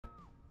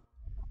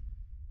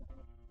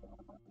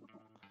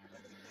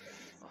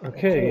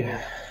Okay.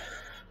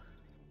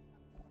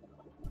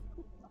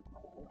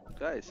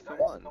 Guys, come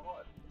on.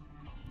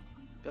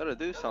 Gotta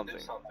do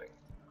something.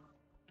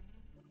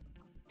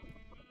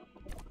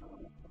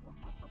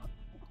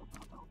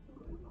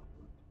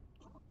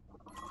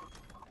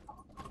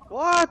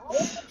 What?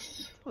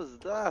 What was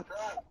that?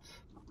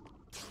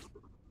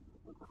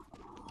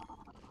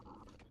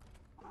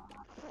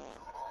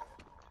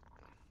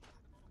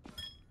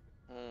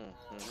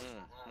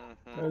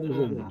 There's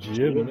a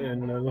gym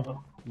in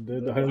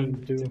Dead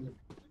Island 2.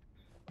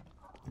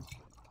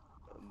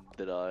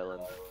 Dead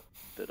Island.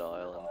 Dead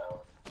Island.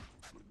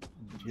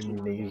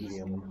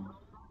 Gymnasium.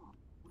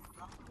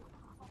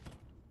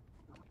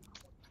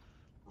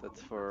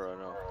 That's for,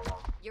 no.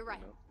 You're right.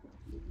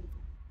 No.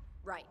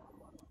 Right.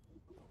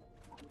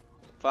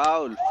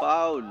 Foul!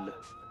 Foul!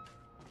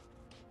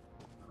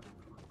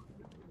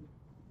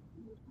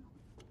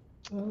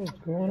 Oh, what's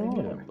going I on?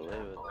 can't believe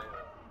it.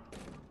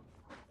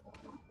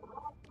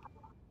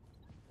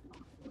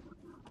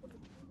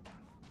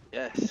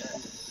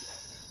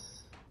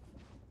 Yes!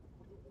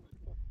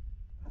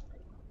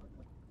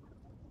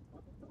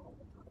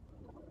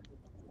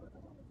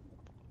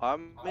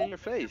 I'm in your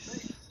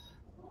face.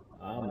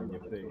 I'm in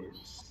your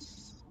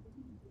face.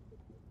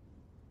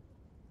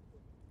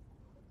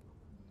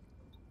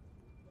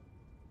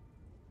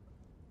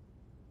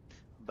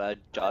 Bad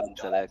shot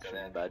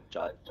selection, bad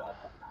shot.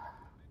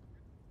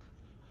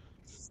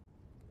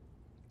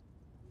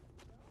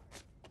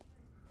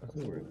 I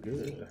think we're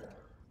good.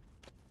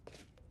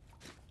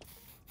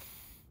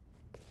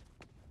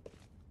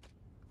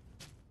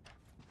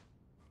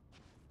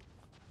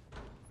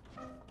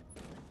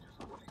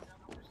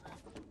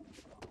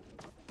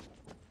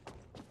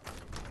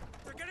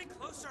 They're getting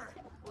closer.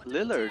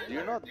 Lillard,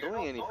 you're not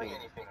doing anything.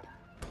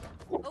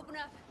 Open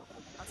up.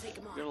 I'll take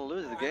him on. You're gonna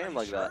lose the game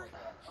like that.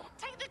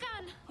 Take the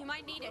gun. You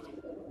might need it.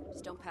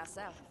 Just don't pass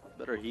out.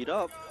 Better heat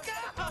up.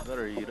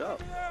 Better heat up.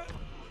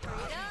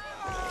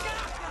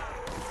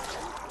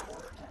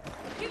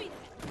 Give me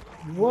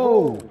that.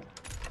 Whoa!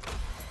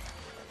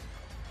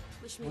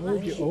 Wish me Why luck.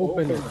 would you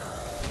open it?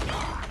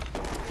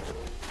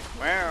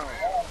 Wow.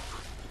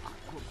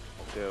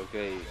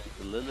 Okay.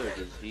 Lillard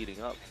is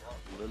heating up.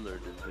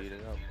 Lillard is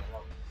heating up.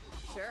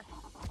 Sure.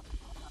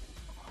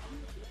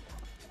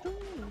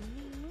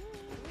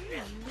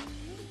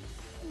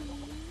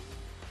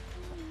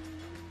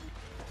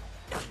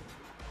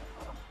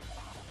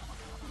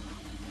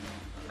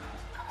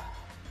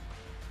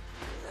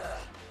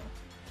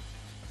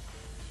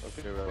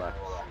 Okay, relax.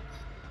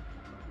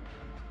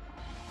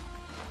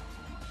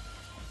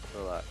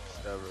 Relax.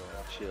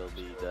 Everyone chill,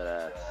 be dead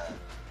ass.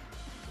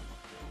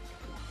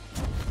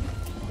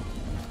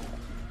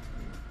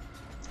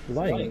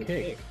 Flying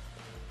kick.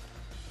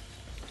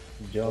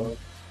 Jump.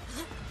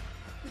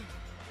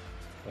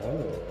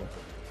 Oh.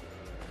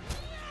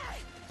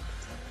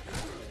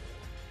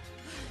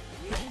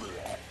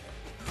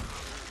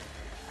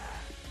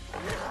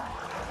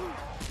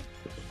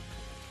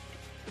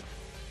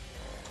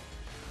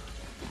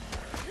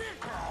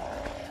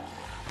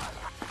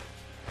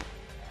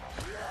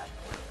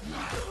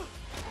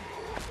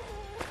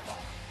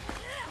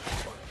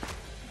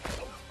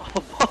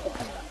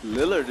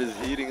 Lillard is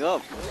heating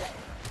up.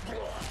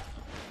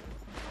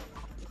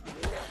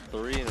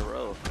 3 in a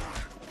row.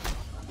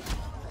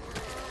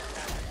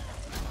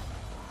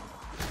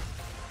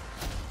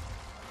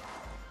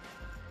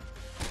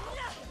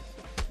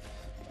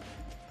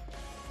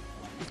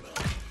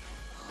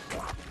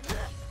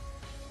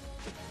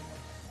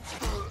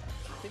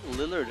 I think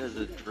Lillard has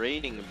a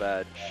draining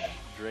badge.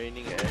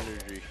 Draining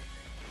energy.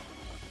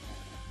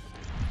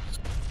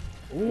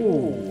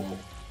 Ooh.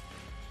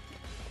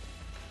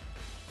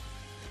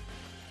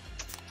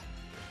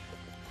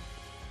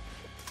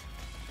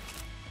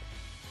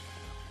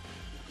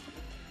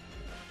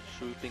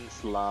 Shooting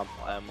slump.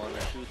 I'm on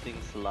a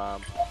shooting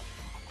slump.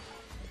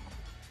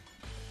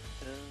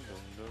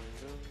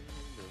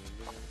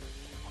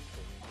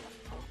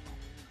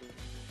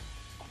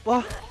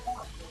 What?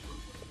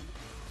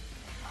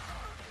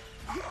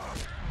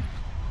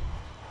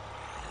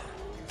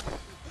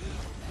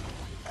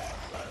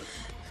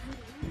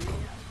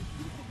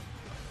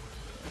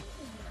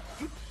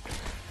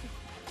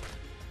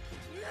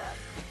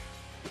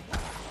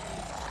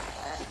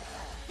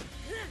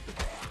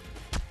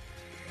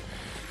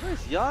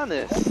 Where's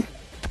Giannis?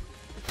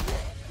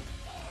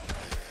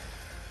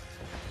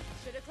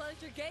 Should have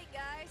closed your gate,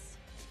 guys.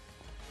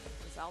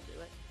 Guess I'll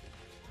do it.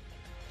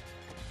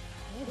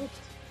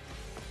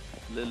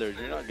 Lillard,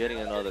 you're not getting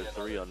another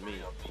 3 on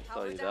me. I'll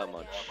tell you that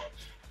much.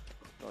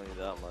 Tell you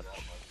that much.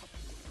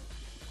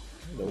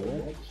 The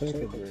what?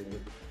 Second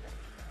ring.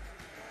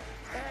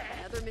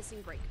 Another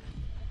missing break.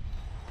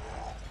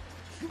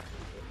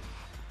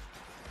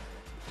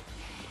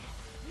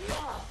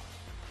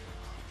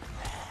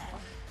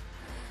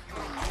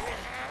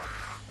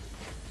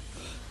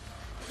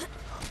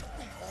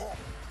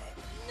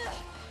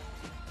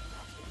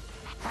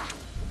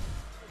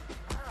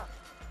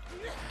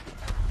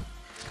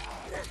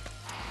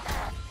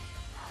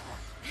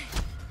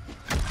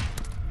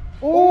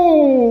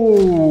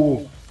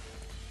 Oh!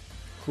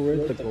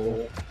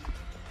 critical.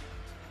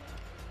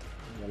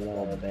 A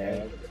little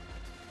bag.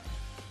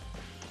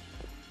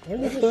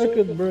 Where's the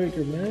circuit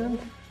breaker, man?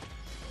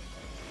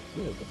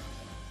 Good.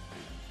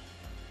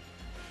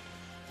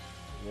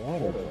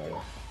 Water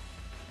fire.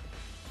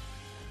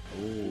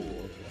 Ooh,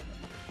 okay.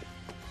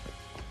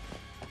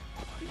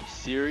 Are you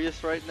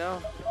serious right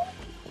now?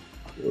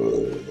 Uh.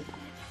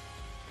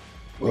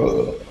 I'm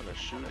on a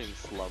shooting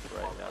slump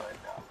right now.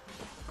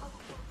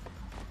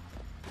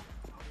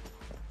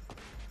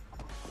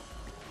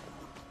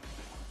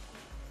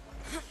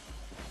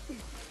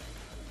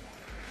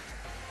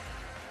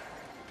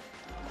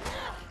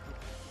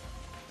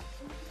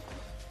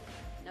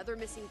 Another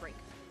missing break.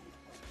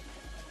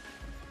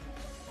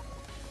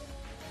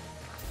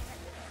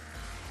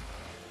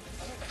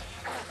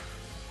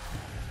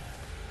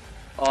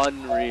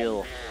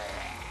 Unreal.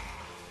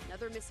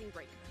 Another missing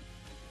break.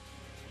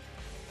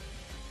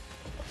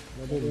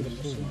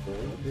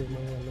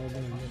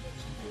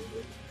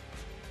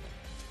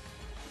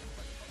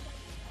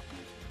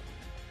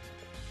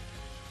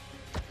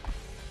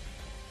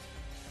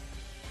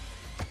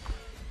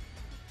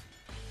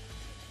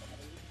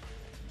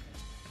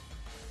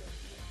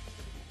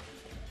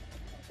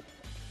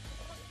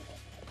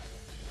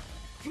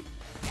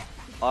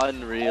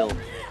 Unreal.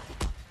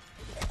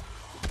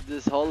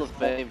 This Hall of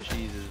Fame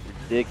cheese is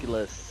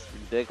ridiculous.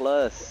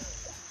 Ridiculous.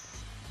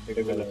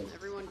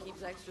 Everyone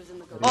keeps extras in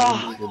the garage.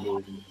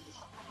 Oh!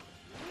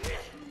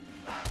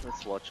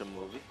 Let's watch a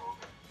movie.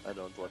 I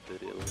don't want to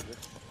deal with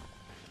this.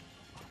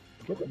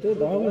 Get the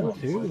diamond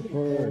too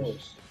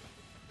first.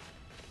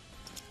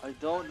 I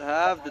don't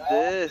have the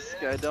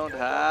disc. I don't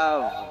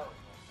have.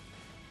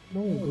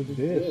 No, with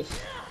this.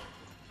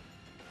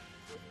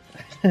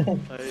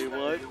 I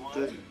want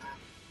the.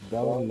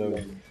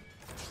 Download.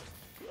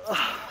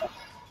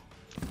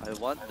 I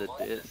want the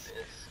disc.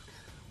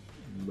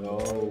 No.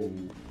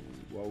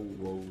 Whoa,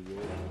 whoa,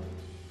 whoa.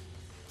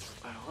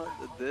 I want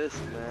the disc,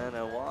 man.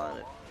 I want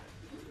it.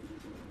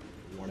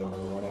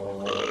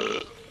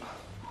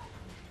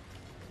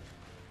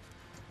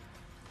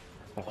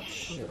 Oh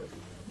shit.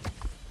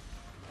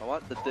 I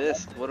want the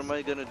disc. What am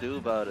I gonna do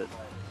about it?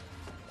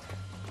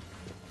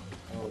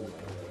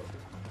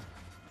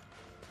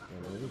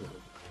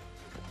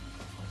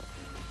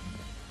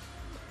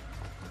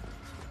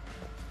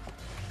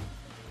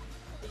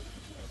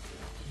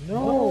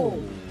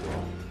 No.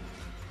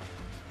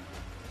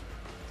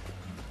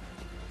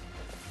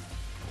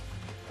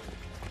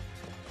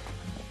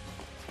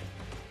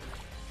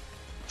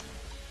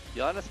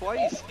 Giannis, why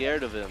are you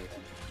scared of him?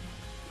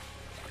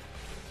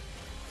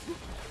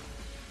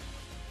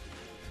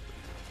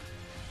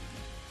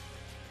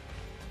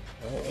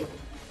 Oh.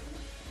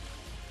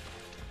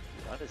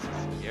 Giannis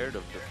is scared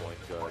of the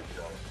point guard.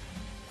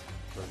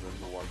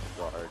 Doesn't want to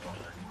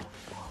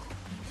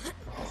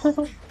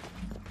guard.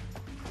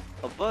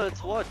 But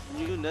it's what?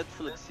 New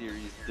Netflix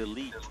series,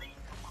 Delete.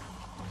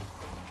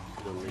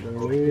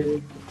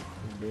 Delete.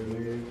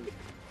 Delete.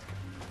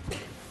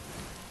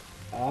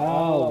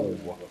 Ow.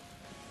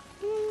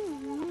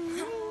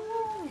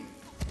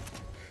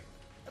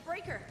 A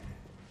breaker.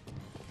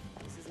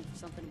 This isn't for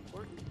something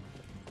important.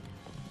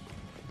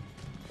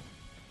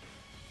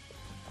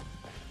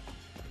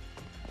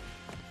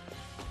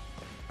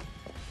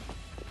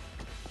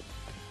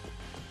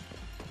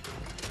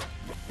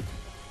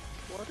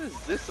 What is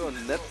this on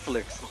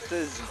Netflix? It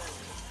says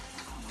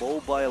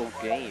mobile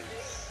games.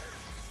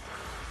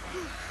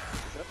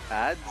 Is that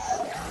ads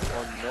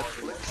on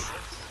Netflix?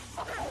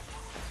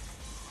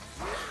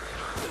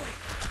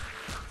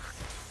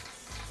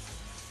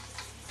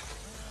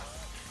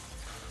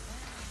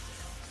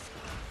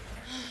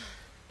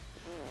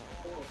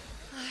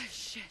 Ah,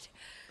 shit.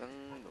 A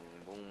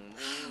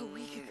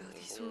week ago,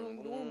 these were all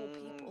normal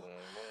people.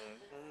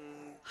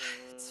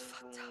 It's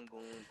fucked up.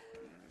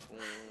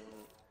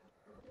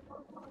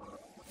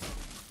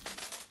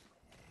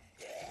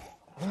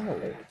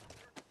 Oh.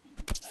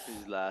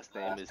 His last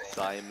name is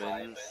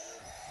Simons.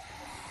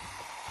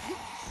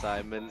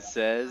 Simon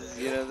Says,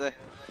 you know that?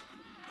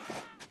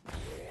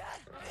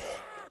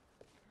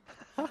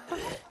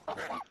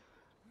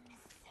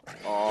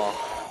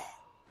 Oh.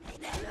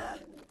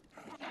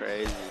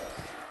 Crazy.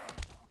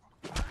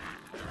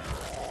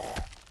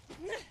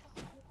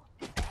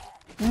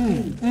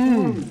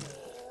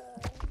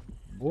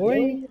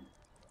 Boy.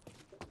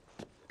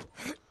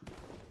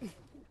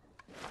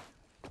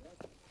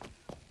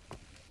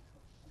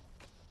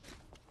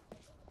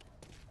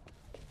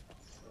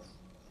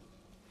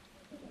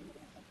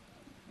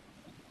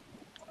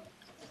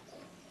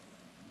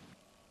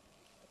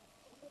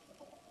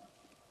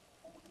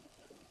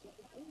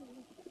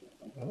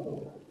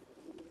 Oh.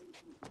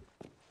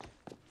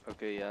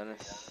 Okay,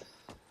 Giannis.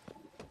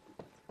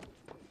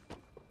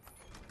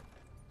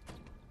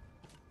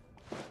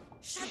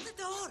 Shut the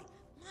door!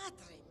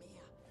 Madre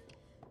mia.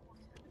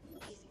 Is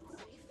it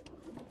safe?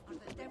 Are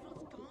the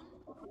devils gone?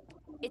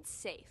 It's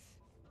safe.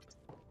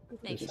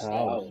 Thank you, This Steve.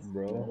 house,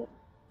 bro.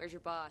 Where's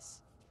your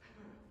boss?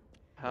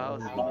 House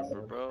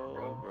number, bro,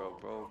 bro, bro,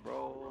 bro,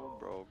 bro,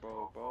 bro,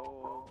 bro, bro,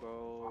 bro,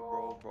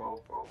 bro,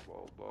 bro, bro.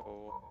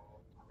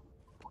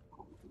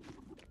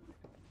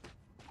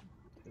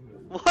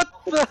 What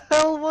the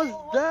hell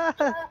was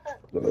that?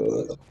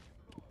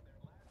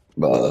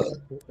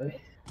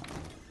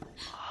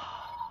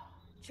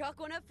 Chalk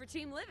one up for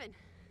team living.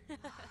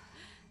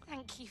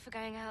 Thank you for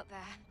going out there.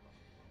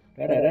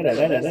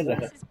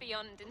 This is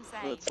beyond insane.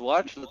 Let's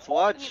watch. I mean,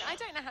 I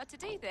don't know how to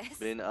do this.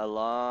 Been a I'm not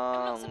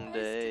long supposed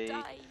day to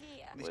die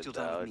here. Still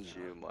dying without with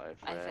me. you, my I'm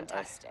friend.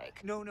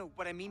 fantastic. No,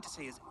 what I mean to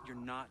say is you're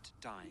not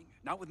dying.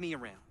 Not with me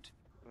around.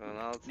 And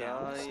I'll Now,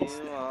 tell since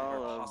you our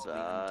all possibly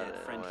about undead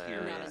it friend when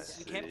here I is-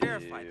 we see can't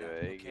verify you that,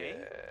 okay?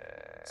 again.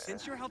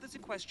 Since your health is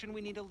in question,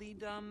 we need a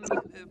lead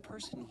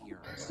person here.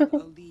 A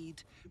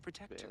lead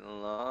protector. Been a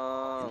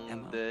long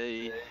Emma.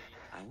 day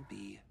I will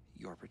be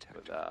your protector.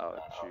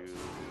 without you,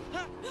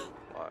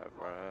 my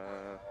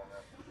friend.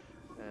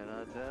 And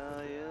I'll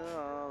tell you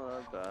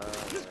all about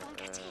it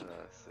when I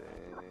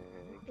sing.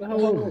 What the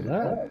hell was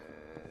that?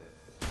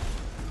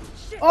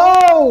 Shit.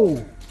 Oh!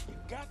 You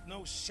got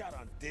no shot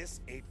on this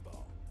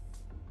 8-ball.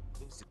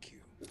 Lose the cue.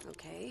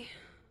 Okay.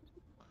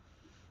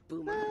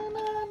 Boomer.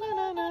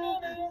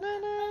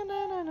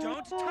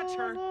 Don't touch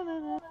her.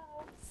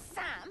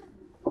 Sam?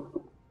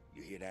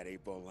 You hear that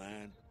 8-ball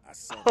line? I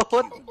saw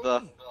What cue. the?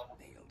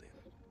 Nailed it.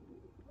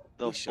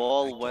 The We shot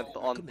ball like went that.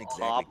 I on couldn't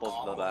top exactly of the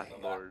call it.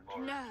 backboard.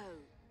 No.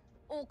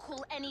 Or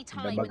call any The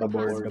time in the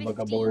buggerboard, past the 15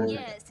 buggerboard.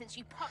 years since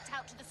you popped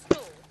out to the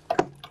store.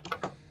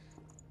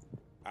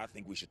 I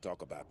think we should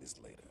talk about this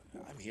later.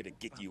 I'm here to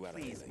get you out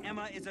of Please, LA.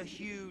 Emma is a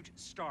huge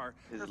star.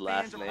 His Her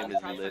last fans are name all is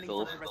crowdfunding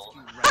Little. for her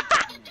rescue right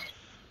now.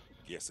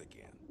 Guess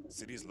again.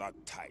 City's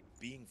locked tight.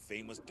 Being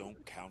famous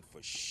don't count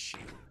for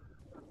shit.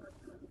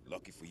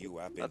 Lucky for you,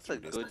 I've been That's a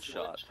through this good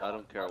before. shot. I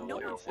don't care No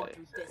what you one's say.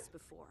 been through this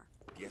before.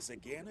 Guess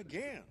again.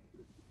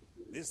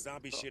 This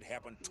zombie shit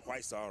happened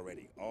twice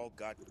already. All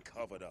got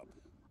covered up.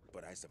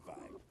 But I survived.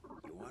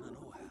 You wanna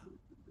know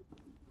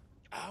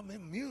how? I'm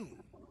immune.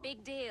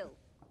 Big deal.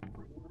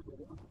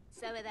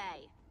 So are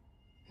they.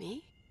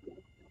 Me?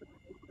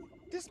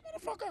 This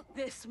motherfucker?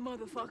 This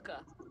motherfucker.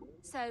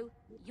 So,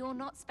 you're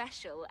not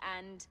special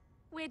and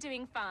we're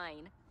doing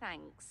fine,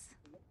 thanks.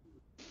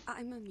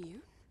 I'm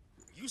immune?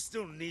 You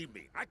still need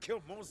me. I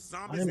killed more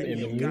zombies I'm than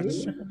you got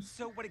shot. immune?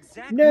 So what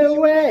exactly No is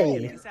your way.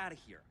 Get us out of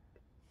here.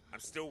 I'm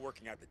still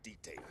working out the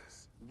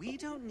details. We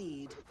don't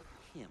need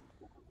him.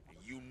 And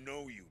you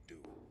know you do.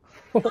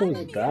 What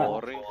was that?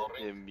 Boring,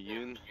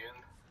 immune.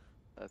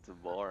 That's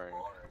boring.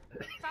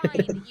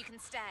 Fine, you can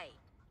stay.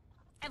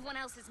 Everyone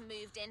else has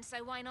moved in, so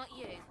why not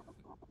you?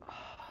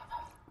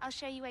 I'll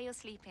show you where you're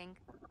sleeping.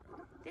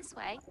 This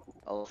way.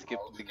 I'll skip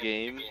the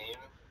game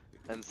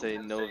and say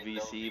no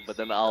VC, but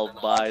then I'll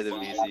buy the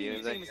VC. Being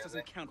And say, famous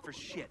doesn't count for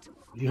shit.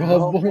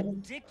 Yo,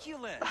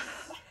 Ridiculous.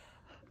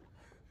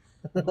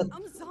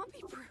 I'm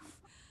zombie proof.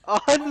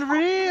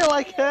 unreal!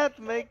 I can't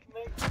make.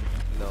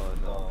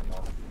 No.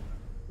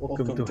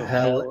 welcome to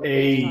Hell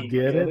A,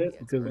 get it?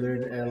 Because they're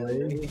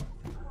in LA.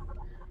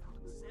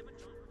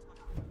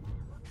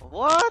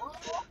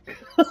 What?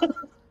 That's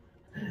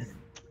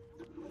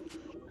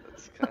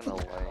kind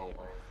of lame.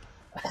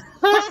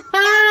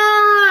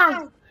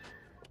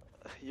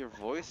 Your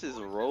voice is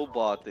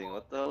roboting.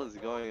 What the hell is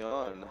going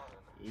on?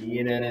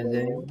 You know what I'm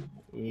saying?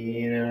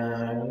 You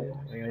know.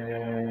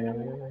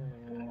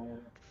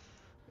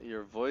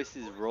 Your voice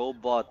is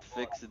robot.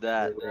 Fix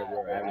that.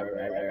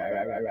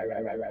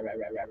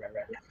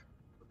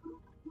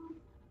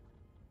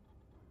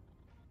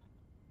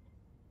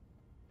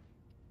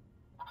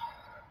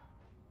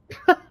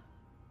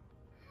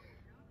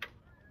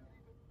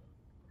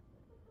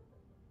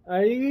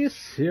 Are you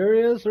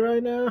serious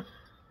right now?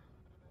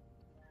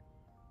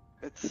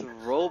 It's a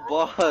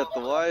robot.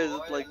 Why is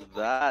it like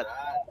that?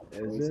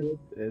 Is it?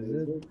 Is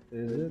it?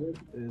 Is it?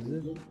 Is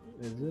it?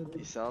 Is You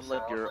it? sound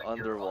like you're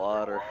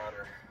underwater.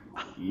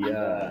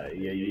 Yeah.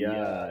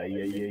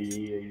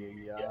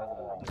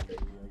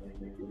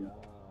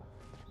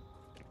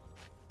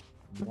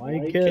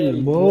 Michael,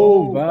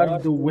 move out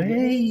of the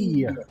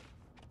way!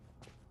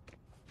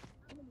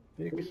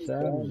 Big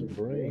Sam's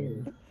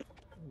brain.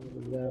 What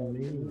does that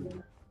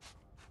mean?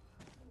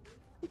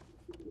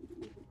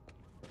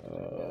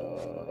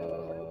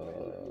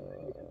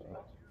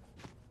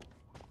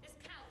 This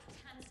couch was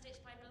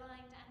hand-stitched by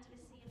blind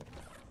Andalusian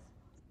nurses.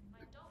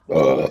 My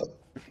dog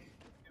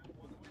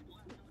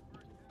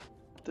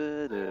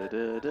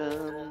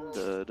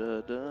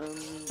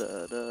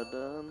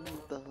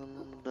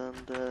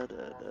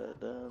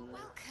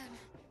Welcome.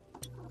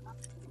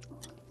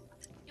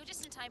 You're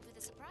just in time for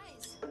the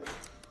surprise.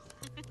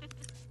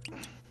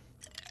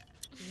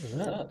 What's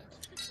that?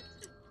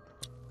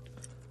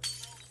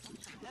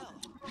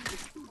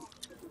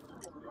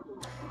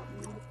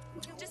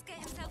 He'll just get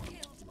himself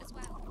killed as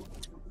well.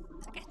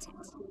 Forget it.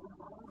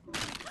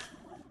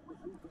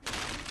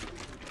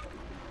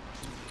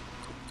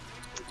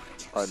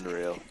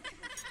 Unreal.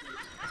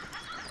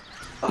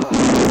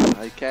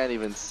 I can't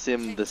even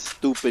sim the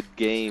stupid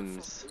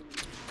games.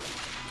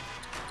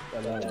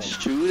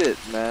 Shoot it,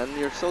 man.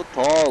 You're so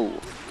tall.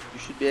 You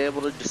should be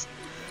able to just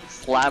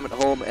slam it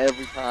home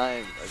every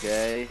time,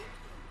 okay?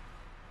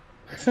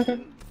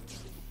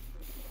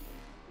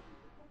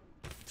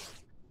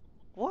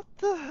 What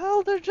the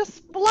hell? They're just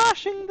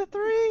splashing the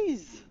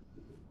threes!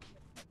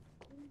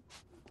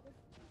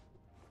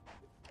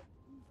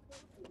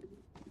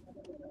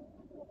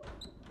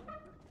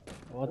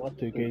 What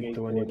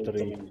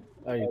 2K23?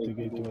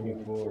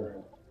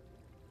 2K24.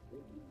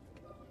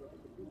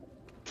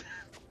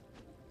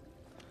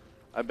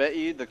 I bet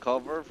you the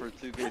cover for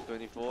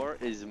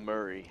 2K24 is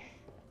Murray.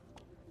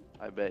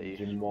 I bet you.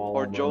 Jamal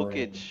Or Murray.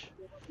 Jokic.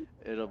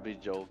 It'll be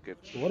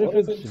Jokic. What if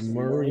it's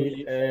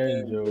Murray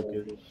and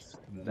Jokic?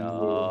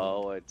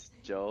 No, it's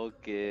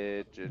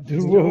Jokic. It's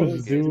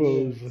Duos, Jokic.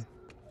 duos.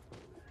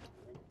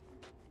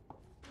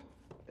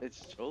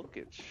 It's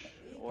Jokic.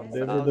 I've 1000%.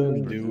 never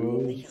done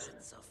duos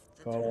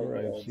cover,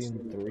 I've seen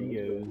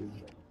trios.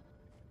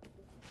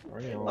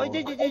 Oh,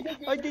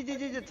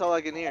 that's all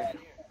I can hear.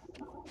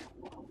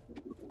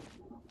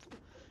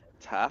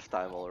 It's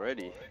halftime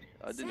already.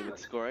 I didn't even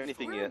score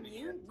anything yet.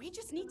 We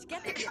just need to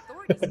get to the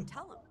authorities and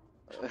tell them.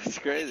 It's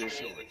crazy.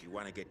 Sure, if you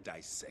want to get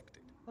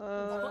dissected.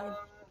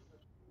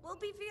 We'll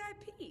be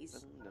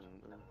VIPs.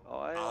 Oh,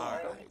 I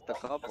Alright. a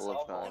couple of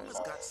All of times. us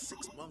got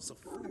 6 months of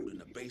food in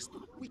the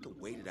basement. We can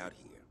wait it out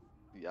here.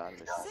 Yeah, I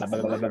missed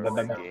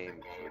the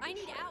game. I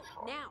need out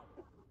now.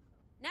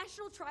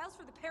 National trials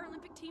for the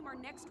Paralympic team are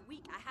next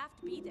week. I have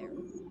to be there.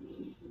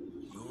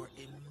 You're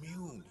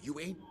immune. You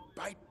ain't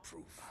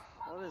bite-proof.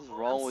 What is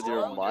wrong with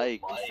your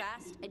mic?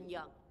 Fast and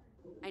young.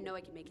 I know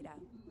I can make it out.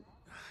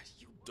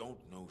 You don't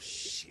know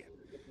shit.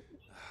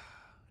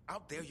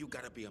 Out there, you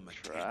gotta be a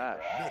mechanic. Trash.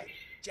 Admit it.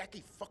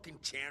 Jackie fucking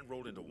Chan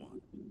rolled into one.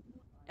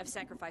 I've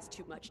sacrificed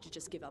too much to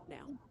just give up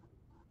now.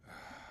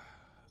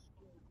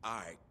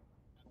 Alright,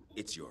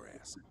 it's your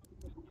ass.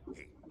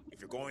 Hey, if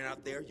you're going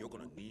out there, you're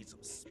gonna need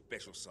some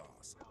special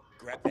sauce.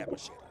 Grab that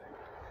machete.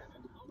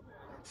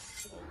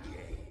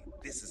 Okay,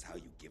 this is how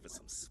you give it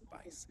some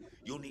spice.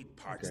 You'll need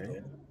parts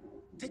though.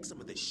 Take some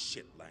of this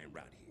shit lying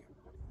around here.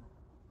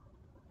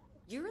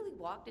 You really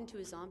walked into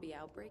a zombie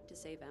outbreak to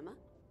save Emma?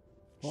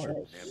 Should never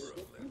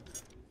have left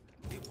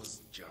her. It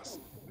was just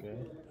Okay.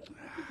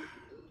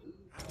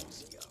 I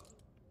was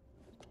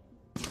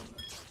young.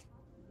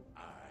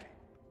 Alright.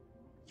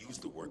 Use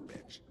the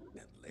workbench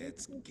and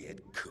let's get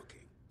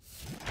cooking.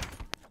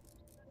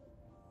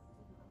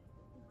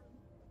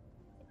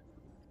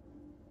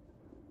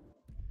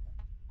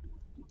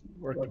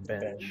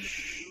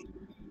 Workbench.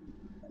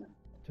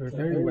 To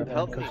repair your weapon,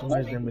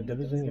 customize them with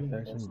devastating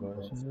effects and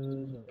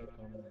bonuses.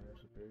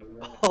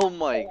 Oh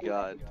my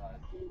god.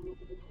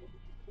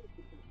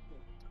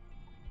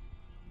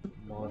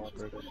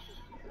 Monsters.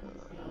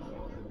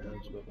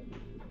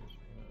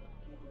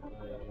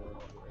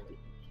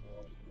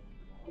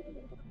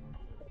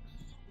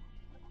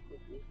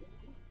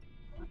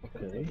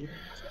 Okay.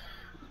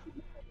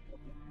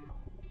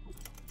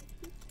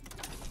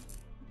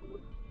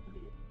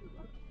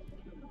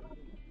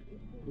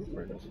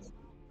 Blueprints.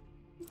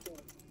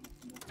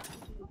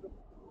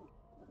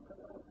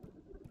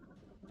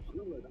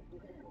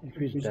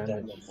 Increase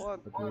damage.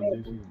 What? but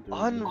reduces durability.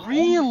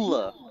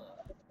 Unreal!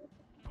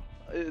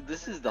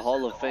 This is the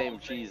Hall of Fame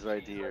cheese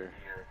right here.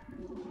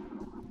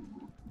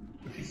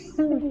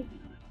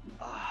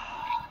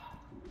 Ah.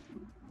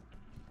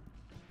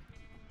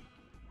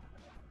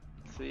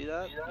 See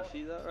that? You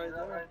see that right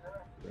there?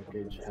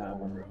 Wreckage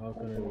hammer. How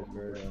can I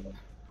repair that?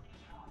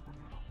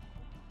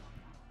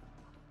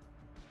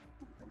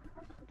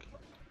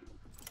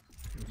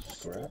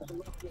 Scrap?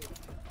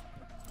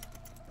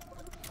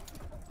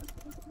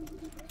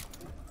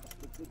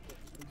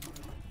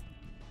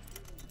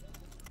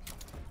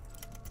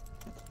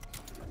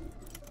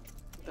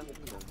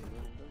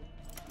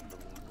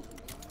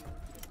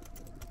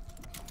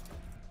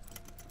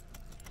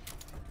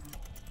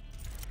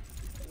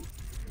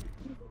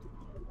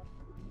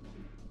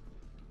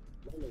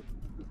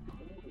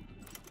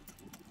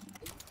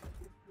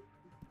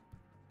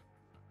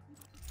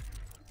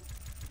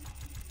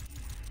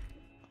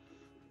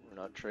 We're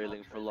not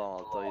trailing for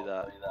long, I'll tell you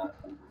that.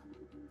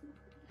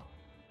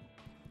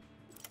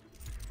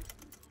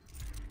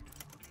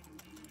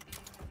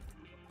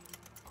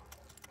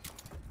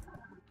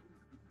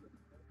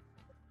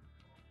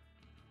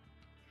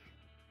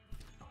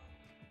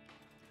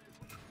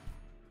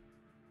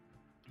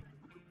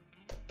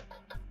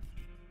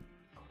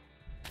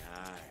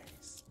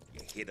 Nice.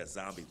 You hit a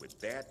zombie with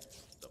that,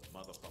 the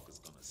motherfucker's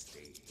gonna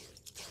stay here.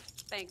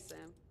 Thanks,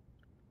 Sam.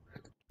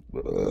 Hey,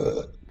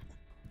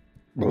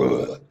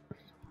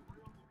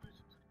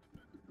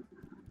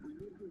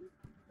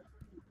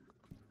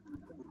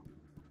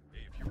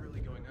 if you're really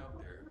going out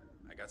there,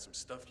 I got some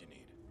stuff you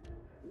need.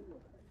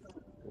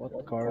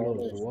 What,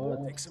 Carlos?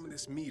 What? Take some of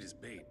this meat as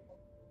bait.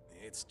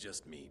 It's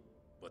just meat,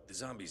 but the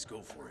zombies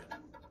go for it.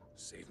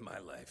 Saved my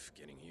life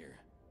getting here.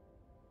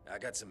 I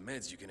got some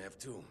meds you can have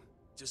too.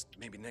 Just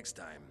maybe next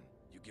time,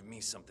 you give me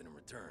something in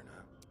return,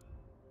 huh?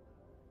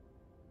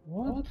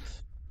 What?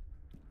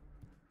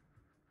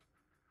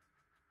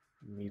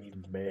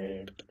 Meat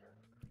bird.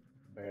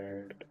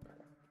 Bird.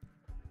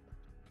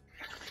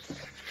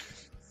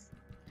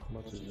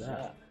 What is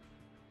that?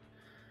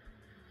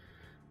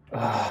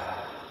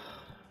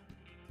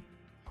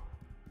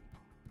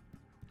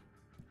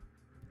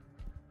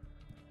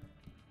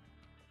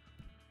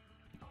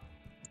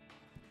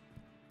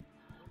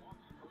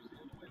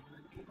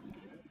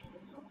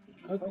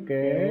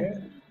 Okay.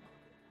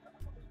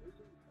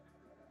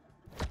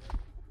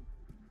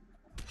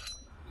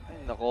 Ay,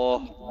 nako.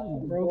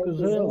 Broke as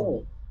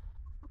hell.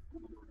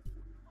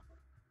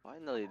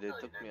 Finally, they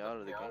took me out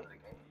of the game.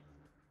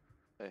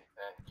 Hey.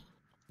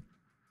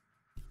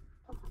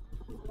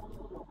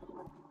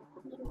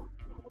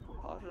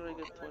 How did I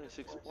get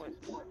 26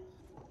 points?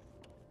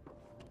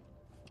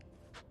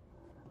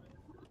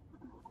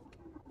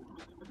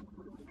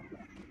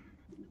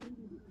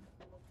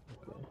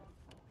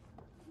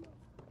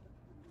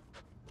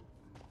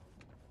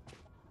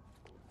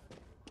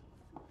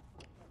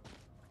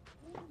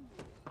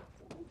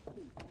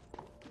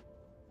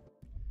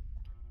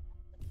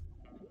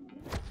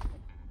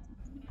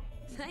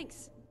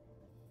 Thanks.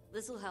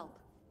 This'll help.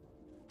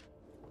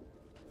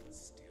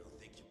 Still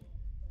think you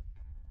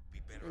be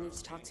better I need off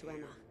to talk staying to here,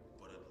 Emma.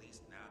 but at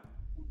least now.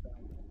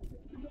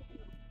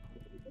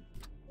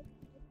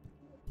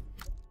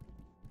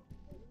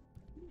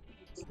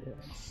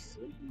 Yes.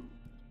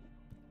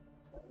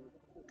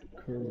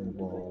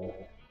 Curveball.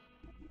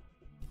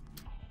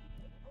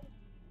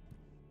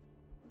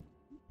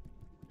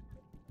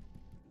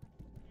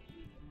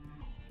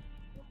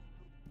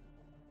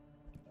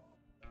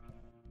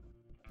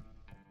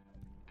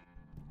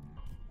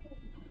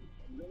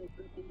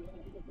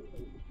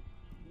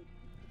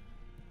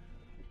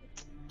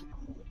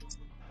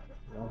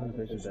 Often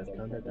faces that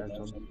counter that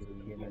jumps to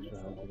gain extra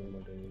health within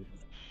more days.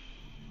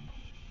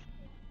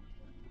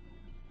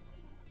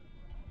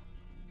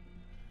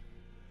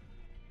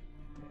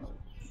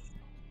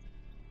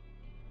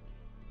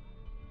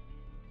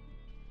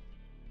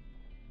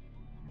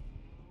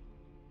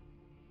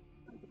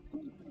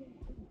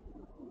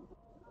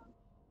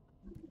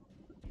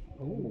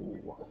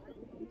 Oh.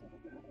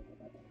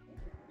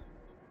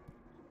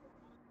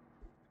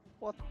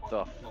 What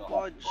the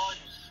fudge?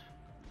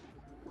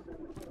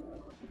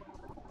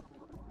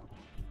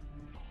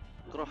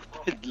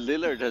 Crawford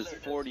Lillard has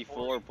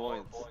 44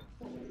 points.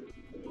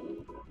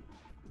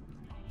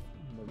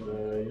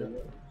 Yeah.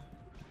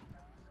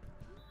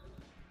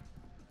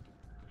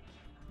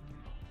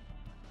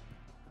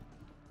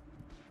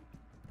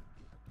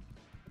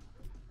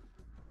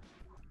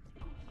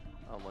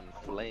 I'm on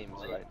flames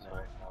right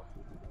now.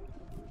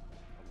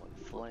 I'm on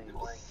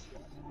flames.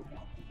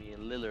 Me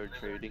and Lillard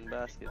trading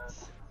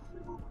baskets.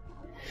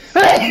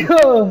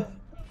 Uh-oh,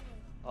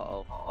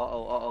 uh-oh,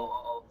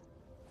 uh-oh.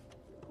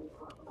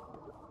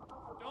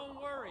 Don't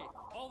worry,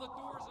 all the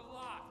doors are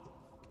locked.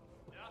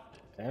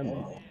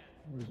 Emma.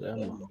 Where's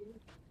Emma?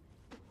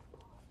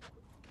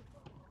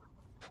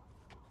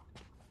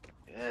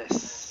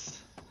 Yes.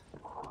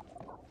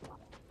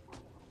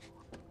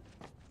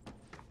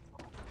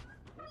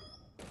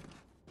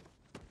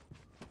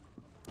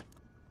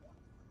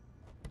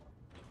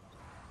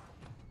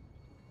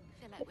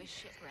 I feel like we're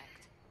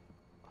shipwrecked.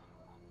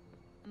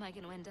 Am I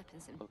going to end up in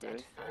some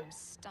dead firm's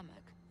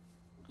stomach?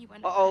 You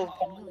won't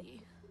happen, will you?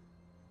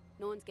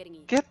 No one's getting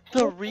eaten. Get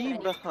the But I need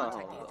to rebound!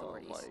 contact the Oh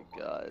authorities. my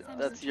god, I'm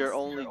that's so your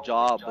trusted. only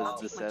job I'll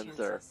as the take my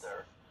censor. chances.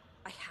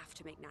 I have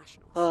to make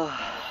nationals.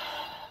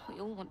 Ah. We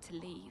all want to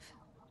leave.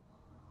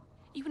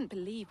 You wouldn't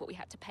believe what we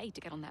had to pay to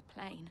get on that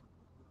plane.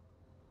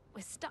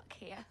 We're stuck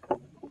here.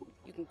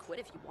 You can quit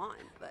if you want,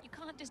 but... You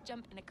can't just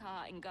jump in a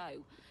car and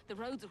go. The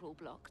roads are all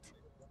blocked.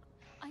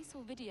 I saw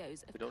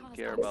videos of We don't cars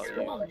care being about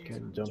you. swarmed.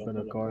 Can't jump in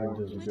a car and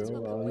just Might as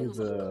well go. put I'll use wheels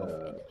on the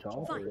a coffin.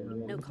 chopper.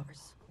 Fine, no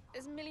cars.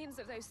 There's millions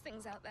of those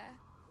things out there,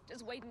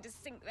 just waiting to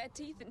sink their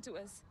teeth into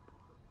us.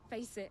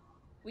 Face it,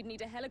 we'd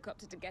need a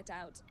helicopter to get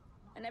out.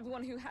 And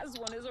everyone who has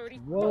one is already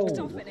fucked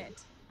off in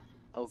it.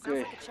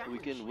 Okay, we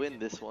can win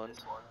this one.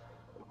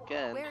 We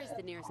can. Where is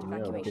the nearest Yeah,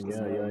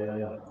 evacuation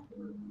yeah.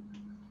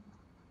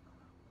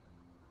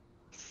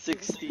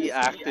 60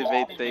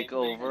 activate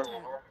takeover.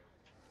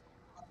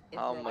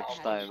 How much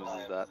times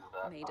is that?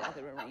 Made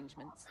other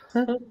arrangements.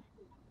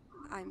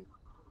 I'm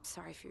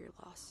sorry for your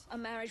loss. Our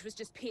marriage was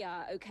just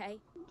PR, okay?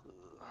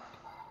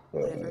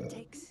 Whatever it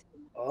takes.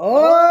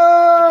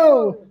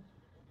 Oh!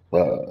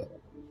 I'm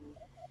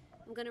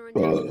gonna run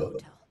down to the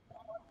hotel.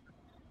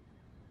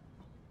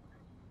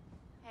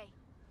 Hey.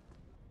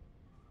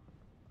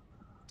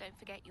 Don't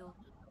forget your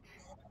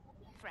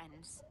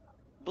friends.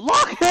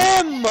 Block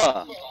him!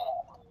 Fuck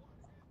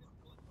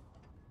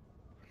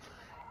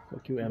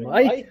you,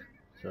 Emma.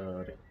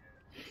 Sorry.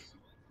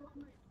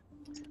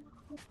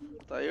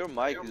 Your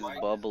mic is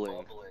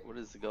bubbling. What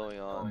is going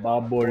on?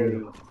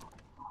 Bubble.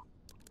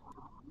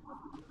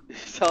 You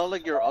sound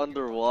like you're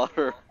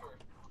underwater.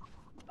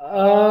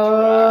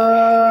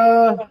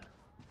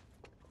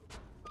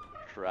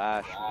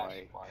 Trash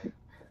mic.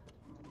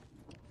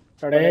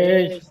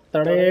 Trash.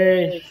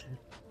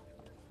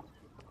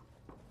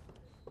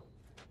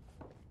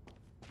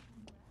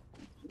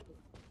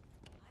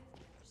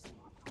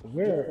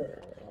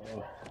 Where?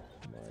 Oh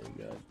my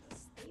god.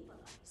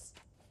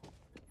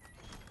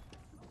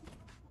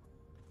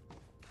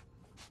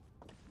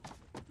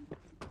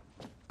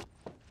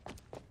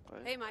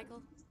 Alright. Hey,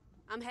 Michael.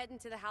 I'm heading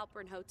to the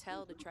Halpern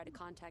Hotel to try to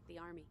contact the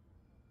army.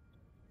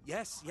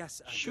 Yes,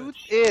 yes. Shoot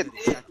good. it! Good,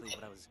 exactly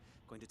what I was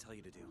going to tell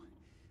you to do.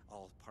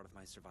 All part of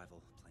my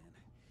survival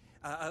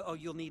plan. Oh,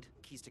 you'll need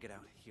keys to get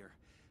out. Here.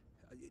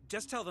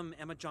 Just tell them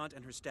Emma Jaunt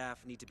and her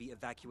staff need to be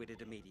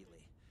evacuated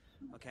immediately.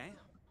 Okay?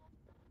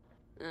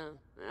 Oh,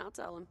 I'll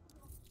tell him.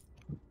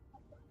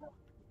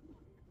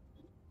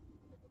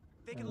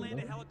 They can land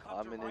a helicopter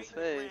I'm in right his in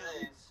the face.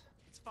 grounds.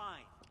 It's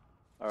fine.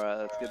 Alright,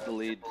 let's get the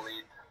lead.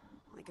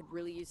 I could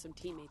really use some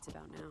teammates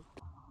about now.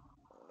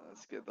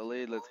 Let's get the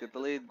lead, let's get the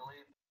lead.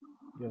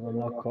 You have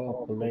unlocked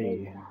co-op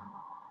play.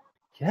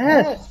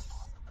 Yes!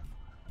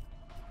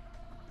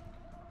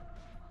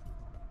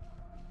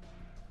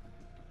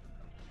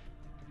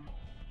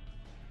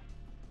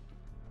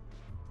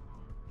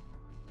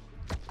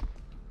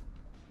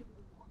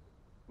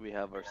 We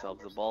have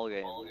ourselves a ball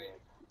game.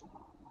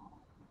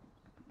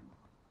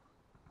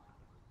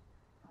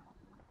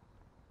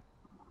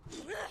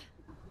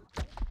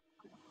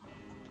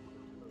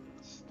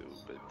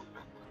 Stupid.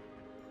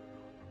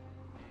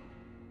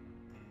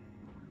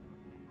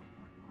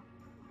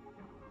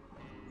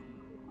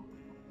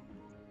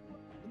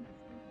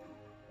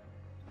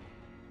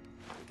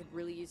 I could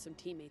really use some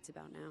teammates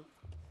about now.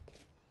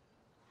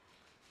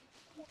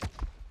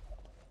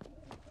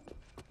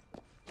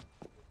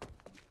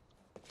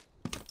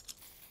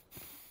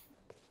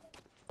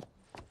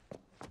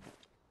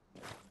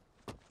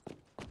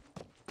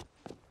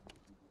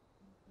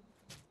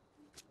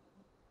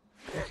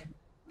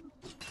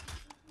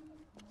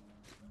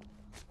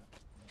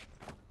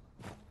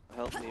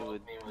 Help me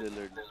with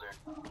Lillard.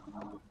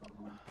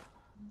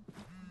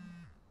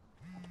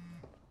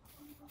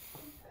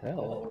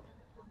 Hell.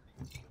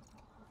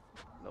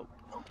 Nope.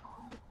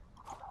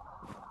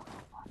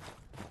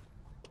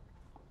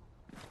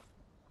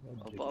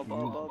 Up.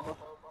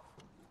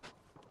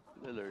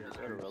 Lillard, you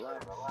better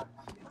relax.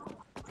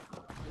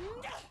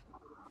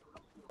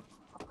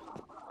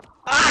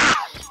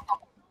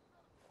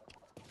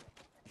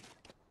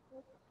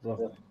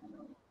 So,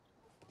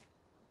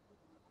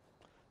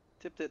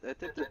 Tipped it, I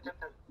tipped it.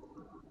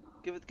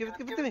 Give it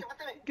to me!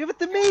 Give it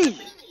to me!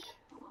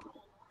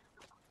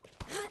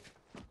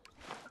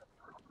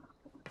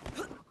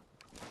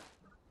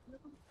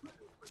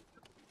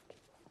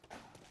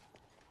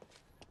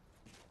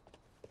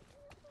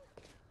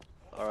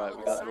 Alright,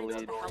 we got the Signs of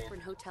lead. the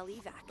Halpern Hotel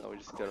evac. Now we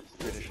just gotta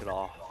finish it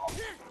off.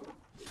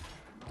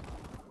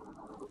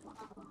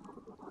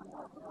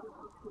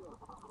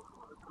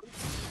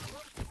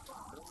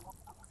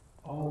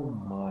 oh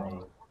my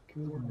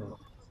goodness.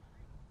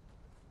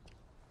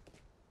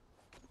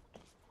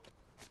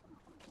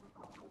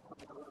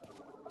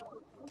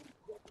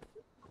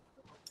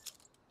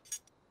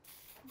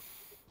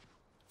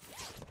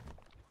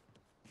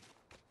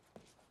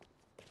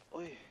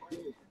 Oi.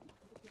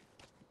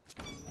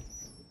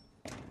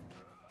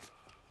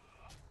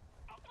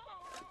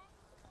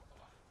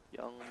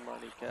 Young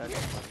money, cash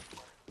money.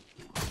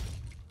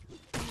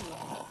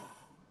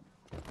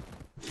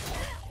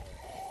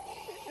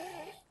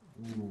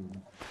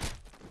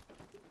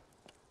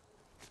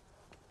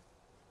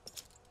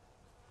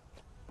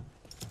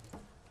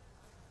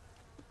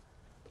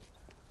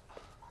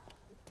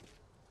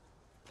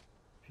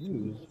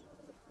 Fuse.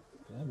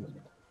 Damn it.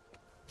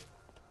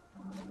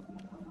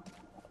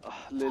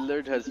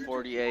 Lillard has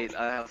 48,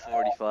 I have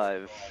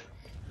 45.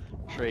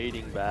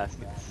 Trading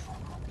baskets.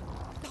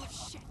 Oh,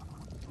 shit.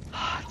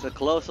 It's a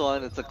close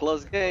one, it's a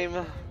close game.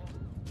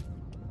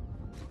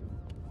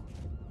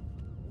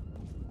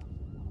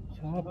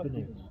 What's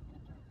happening?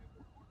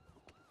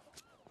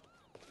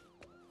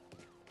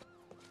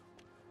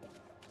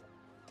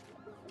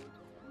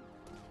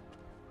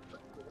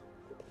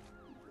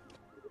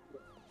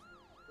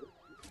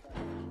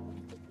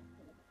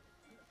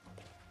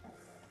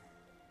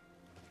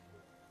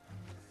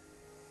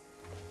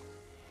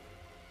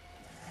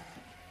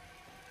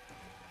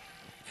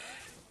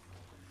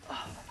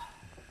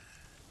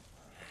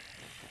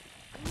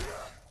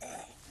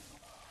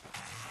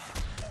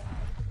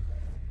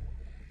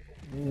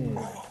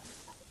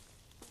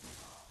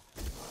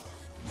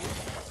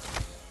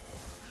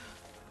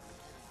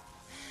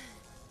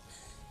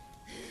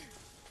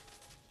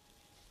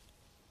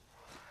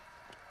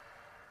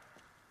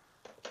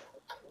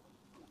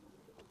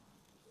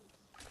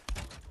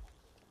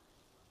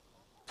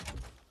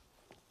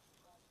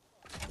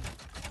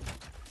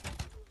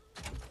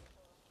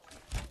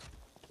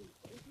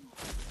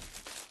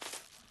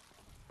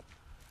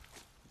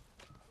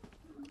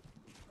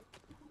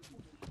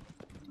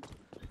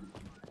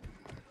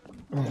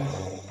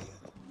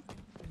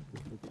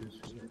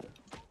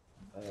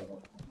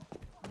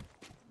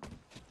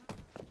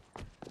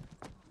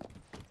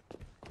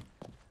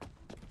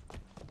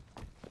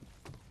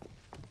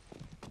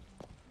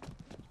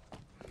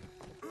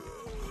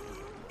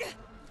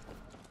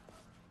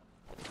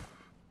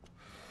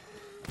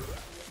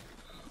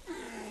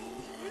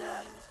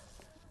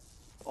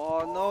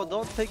 Oh no,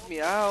 don't take me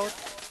out.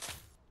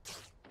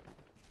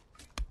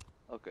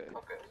 Okay,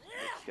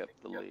 let's get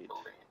the lead.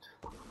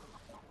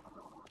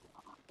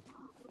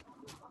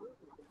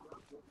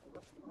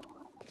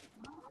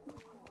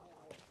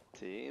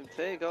 Team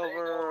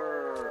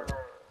takeover.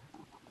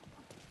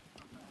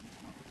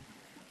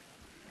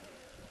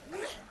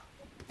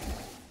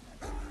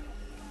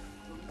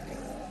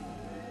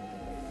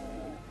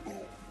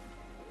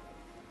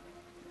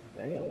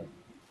 Damn.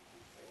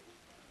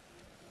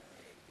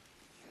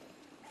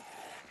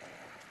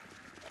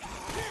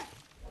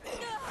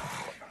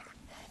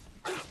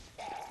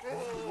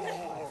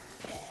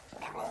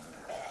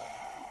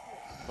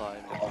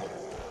 Simon.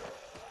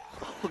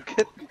 Oh,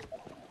 get.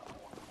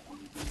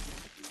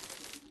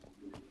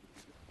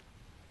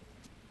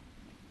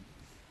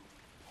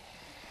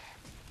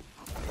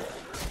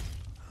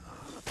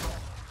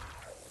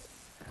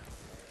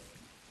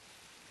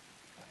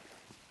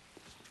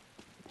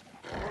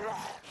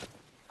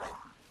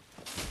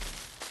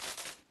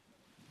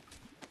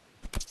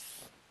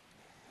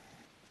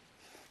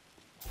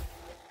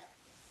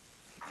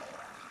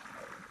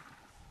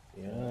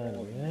 Yeah.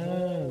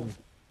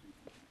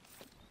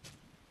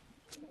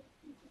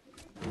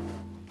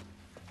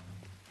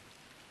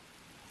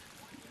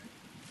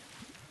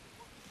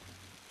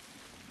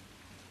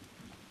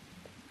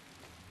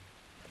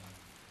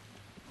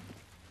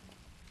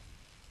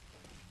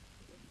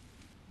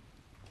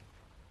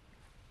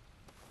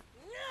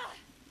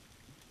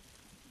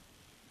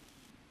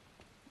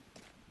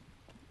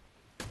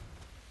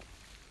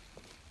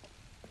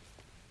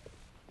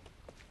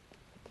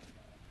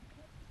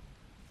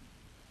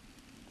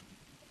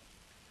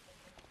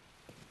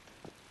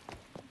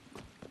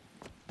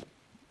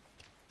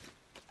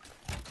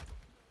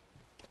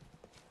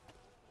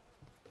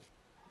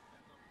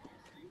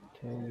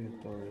 Tell me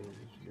stories,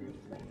 you're the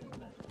man.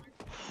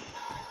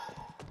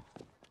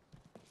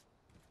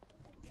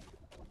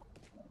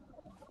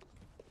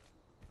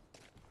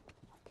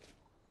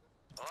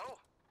 Hello?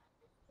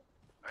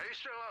 Are you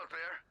still out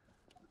there?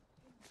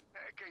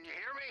 Can you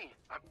hear me?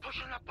 I'm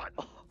pushing a button.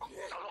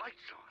 The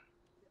light's on.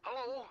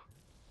 Hello?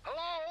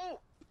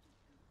 Hello?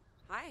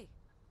 Hi.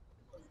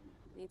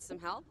 Need some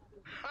help?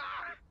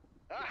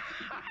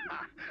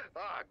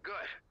 Ah,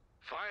 good.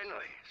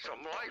 Finally,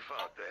 some life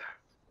out there.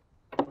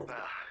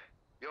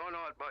 You're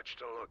not much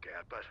to look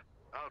at, but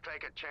I'll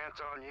take a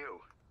chance on you.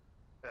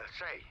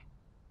 Say,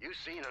 you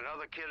seen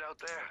another kid out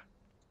there?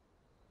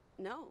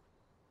 No.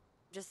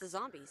 Just the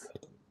zombies.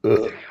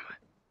 Damn it.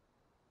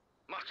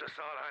 Must have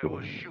thought I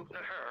was shooting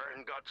at her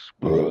and got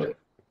spooked.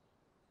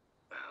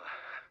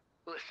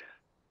 Listen,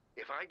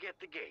 if I get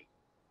the gate,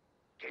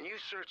 can you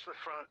search the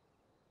front?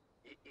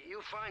 You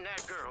find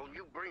that girl,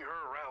 you bring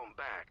her around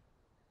back,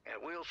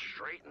 and we'll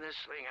straighten this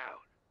thing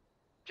out.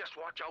 Just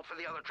watch out for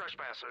the other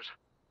trespassers.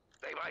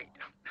 They might.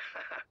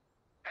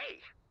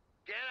 Hey,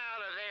 get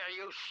out of there,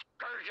 you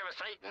scourge of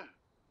Satan!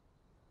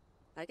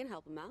 I can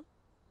help him out.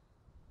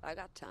 I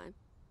got time.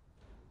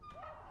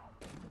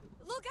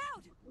 Look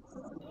out!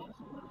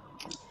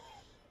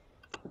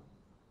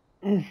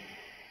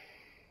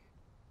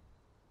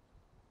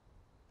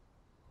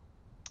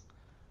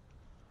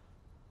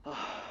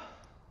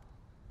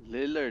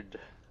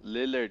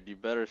 Lillard, you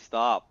better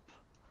stop.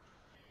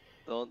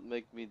 Don't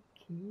make me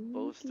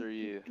poster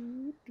you.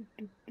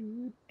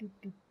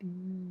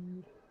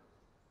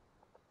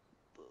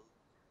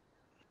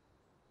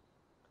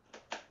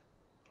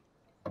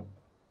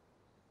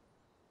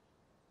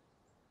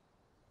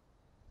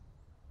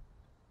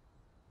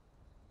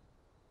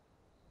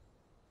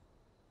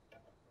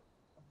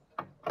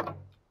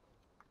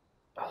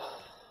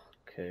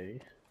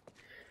 Okay.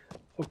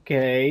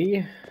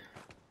 Okay.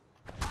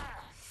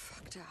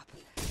 Fucked up.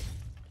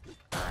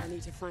 I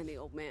need to find the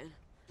old man.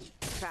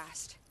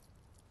 Fast.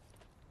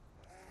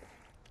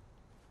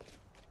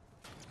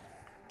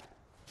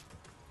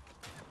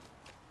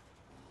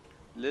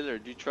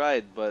 Lillard, you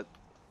tried, but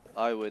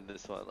I win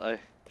this one.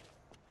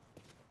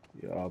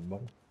 Yeah,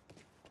 man.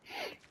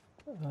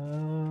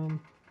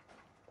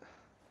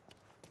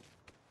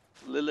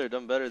 Lillard,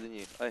 I'm better than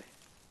you.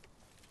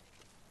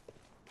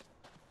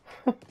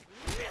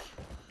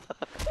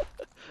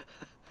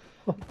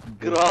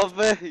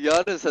 Grabe,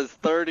 Giannis has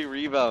 30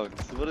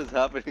 rebounds. What is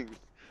happening?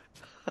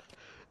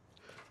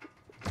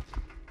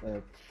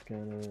 That's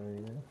kinda,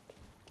 yeah.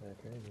 That's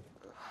crazy.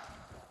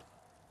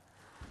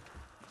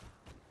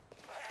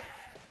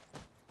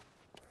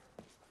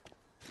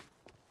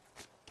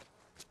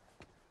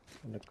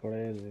 Kinda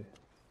crazy.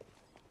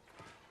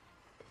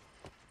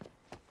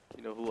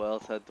 You know who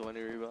else had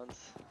 20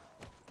 rebounds?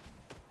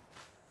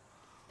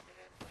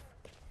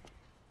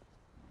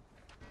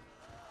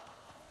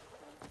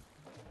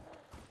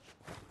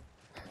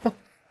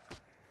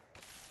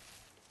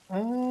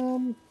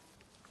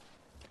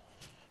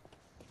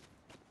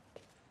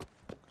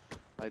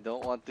 I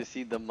don't want to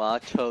see the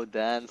macho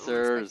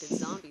dancers. Unexpected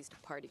zombies to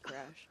party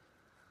crash.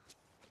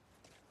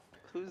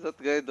 Who's that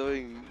guy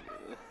doing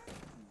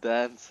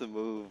dance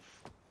move?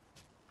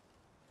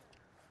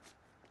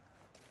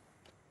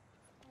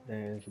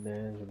 Dance,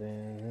 dance,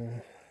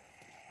 dance.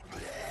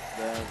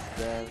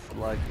 Dance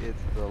like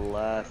it's the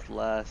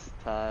last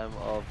time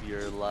of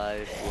your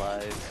life.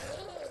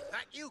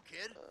 That you,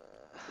 kid?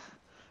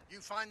 You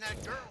find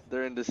that girl.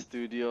 They're in the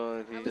studio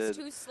and he I was said,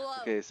 too slow.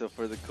 okay, so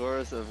for the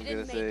chorus, I'm I gonna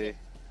didn't make say, it.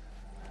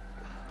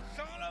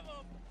 Son of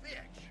a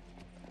bitch.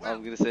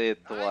 I'm gonna say it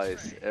I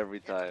twice say, every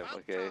it's time. about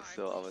Okay, time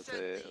so we I'm gonna send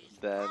say these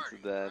dance, party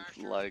dance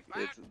crashers like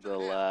back it's to the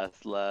hell.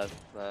 last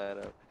night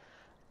of.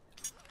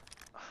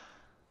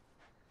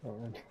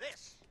 Alright. This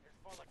is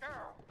for the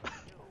girl.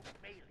 You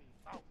mealy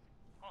mouthed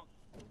punk.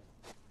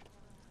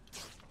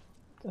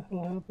 What the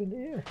hell happened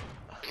here?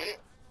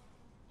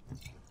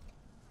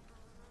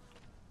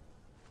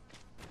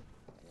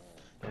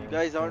 You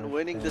guys aren't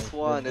winning this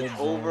one. It's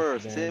over,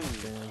 Sim.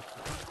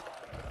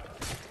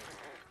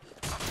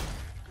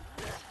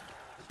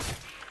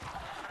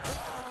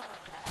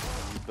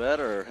 You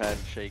better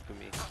handshake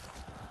me.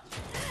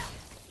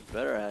 You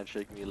better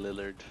handshake me,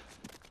 Lillard.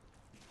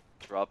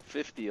 Drop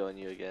 50 on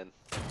you again.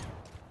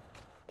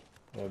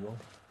 Yeah, bro.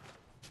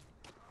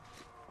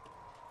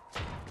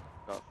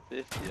 Drop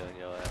 50 on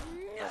your ass.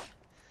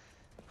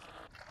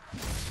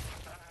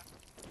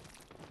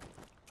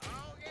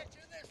 I'll get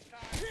you this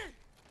time.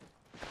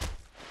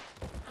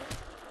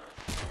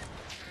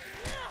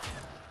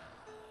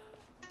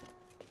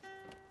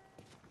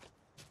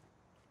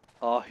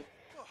 Oh,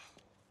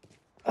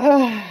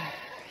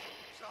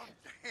 Some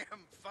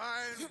damn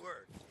fine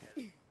work,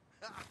 kid.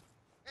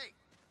 Hey,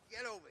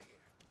 get over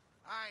here.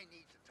 I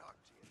need to talk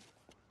to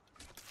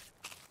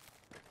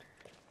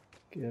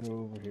you. Get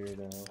over here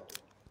now.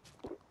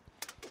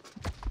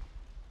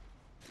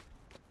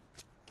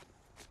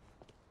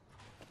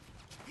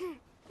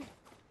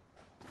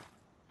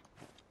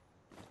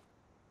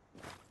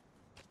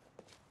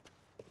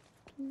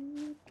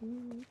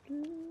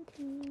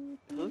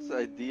 whose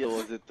idea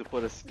was it to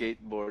put a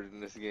skateboard in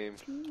this game?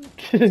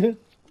 They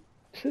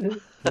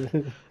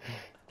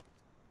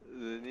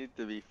need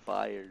to be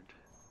fired.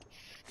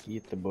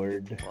 Get the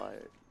bird. Get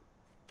fired.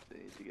 They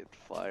need to get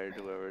fired,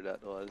 whoever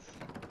that was.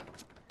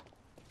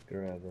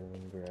 Grabbing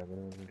him,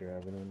 grabbing him,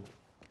 grabbing him.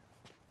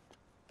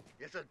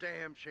 It's a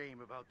damn shame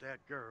about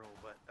that girl,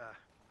 but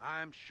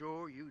I'm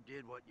sure you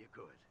did what you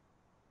could.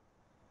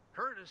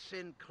 Curtis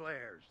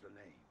Sinclair's the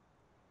name.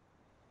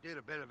 Did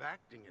a bit of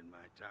acting in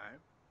my time.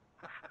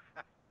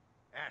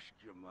 Ask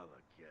your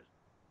mother, kid.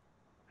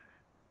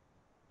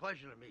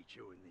 Pleasure to meet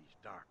you in these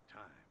dark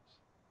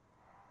times.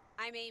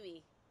 I'm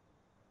Amy.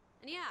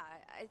 And yeah,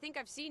 I think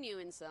I've seen you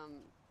in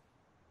some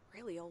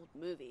really old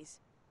movies.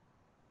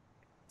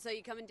 So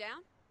you coming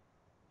down?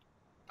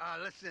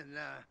 Listen,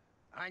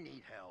 I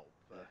need help.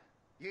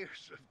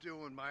 Years of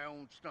doing my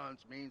own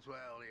stunts means,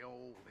 well, the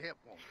old hip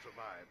won't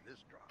survive this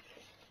drop.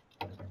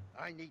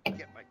 I need to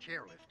get my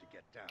chairlift to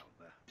get down,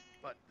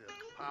 but the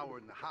power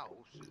in the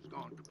house is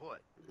gone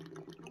kaput.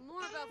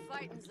 More about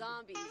fighting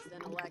zombies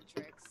than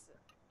electrics.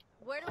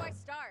 Where do I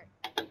start?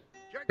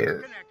 Check your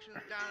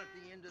connections down at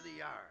the end of the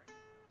yard.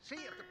 See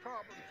if the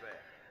problem's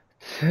there.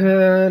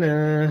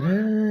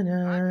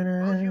 I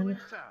can buzz you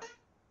inside.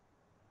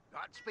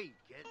 Godspeed,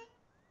 kid.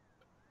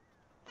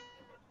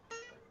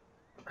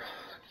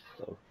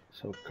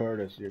 So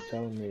Curtis, you're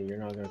telling me you're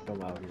not gonna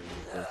come out here,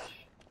 you bitch.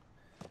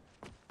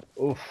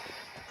 Oof.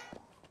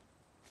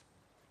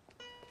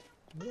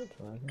 What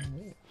fucking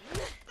bitch.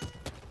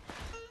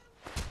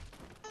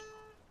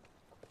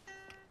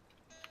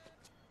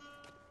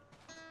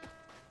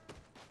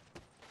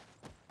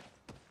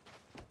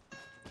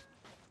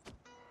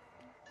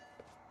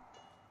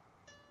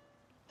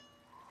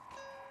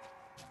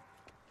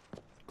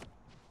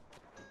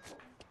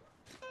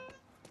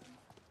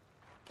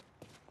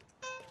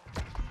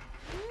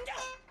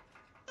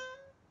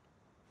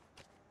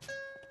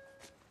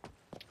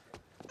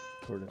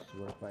 Curtis,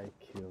 what if I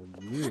kill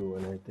you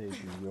and I take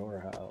your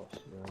house?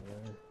 You know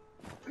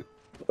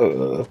what I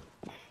mean?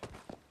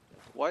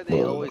 Why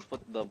they always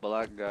put the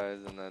black guys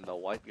and then the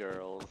white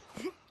girls?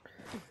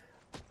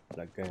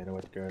 Black guy, the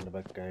white girl, the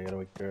black guy, the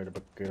white girl, the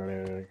black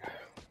girl.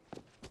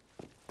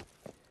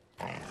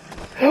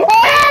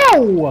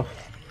 Oh!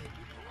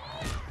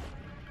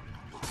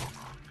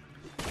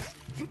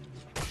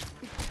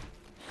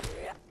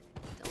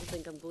 Don't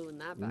think I'm gluing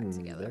that back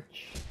together.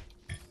 Bitch.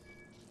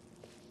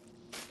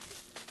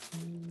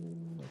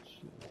 Let's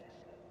see.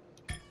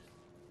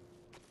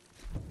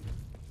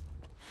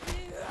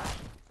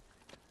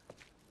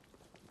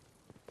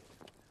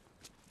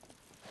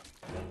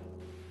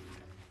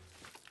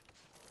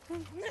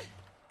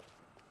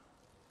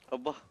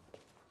 Abba,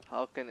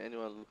 how can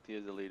anyone look to you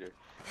as a leader?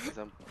 Because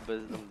I'm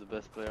the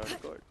best player on the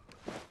court.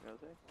 You know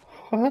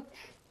what I'm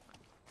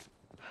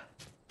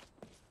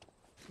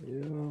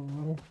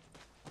saying?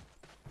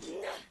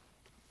 Yeah.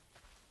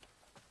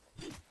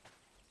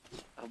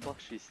 Abba,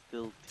 she's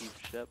still Team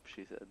Shep,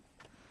 she said.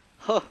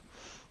 Huh!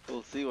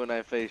 We'll see when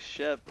I face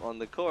Shep on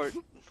the court.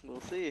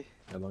 We'll see.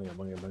 Yabang,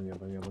 yabang, yabang,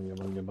 yabang, yabang,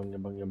 yabang, yabang,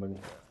 yabang, yabang.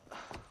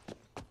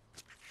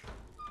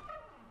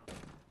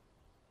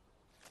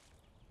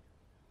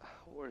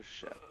 Where's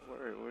Shep?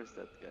 Where's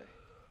that guy?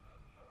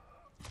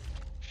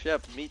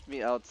 Shep, meet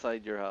me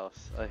outside your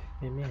house.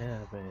 Meet me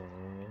halfway.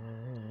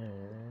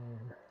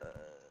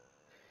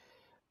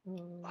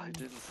 I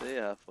didn't say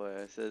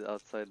halfway, I said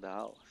outside the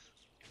house.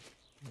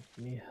 Let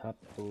me hop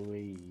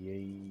away.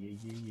 Yay, yay,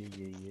 yay, yay,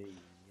 yay, yay,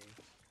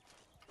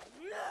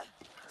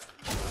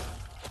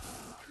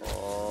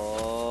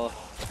 Oh,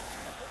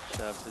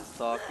 Chef is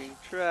talking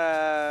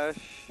trash.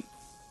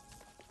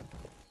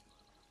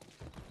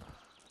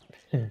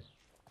 yay.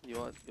 You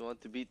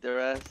want to beat their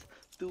ass?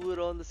 Do it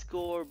on the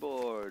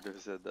scoreboard. Who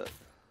said that?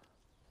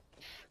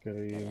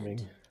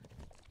 Screaming.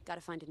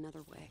 Gotta find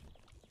another way.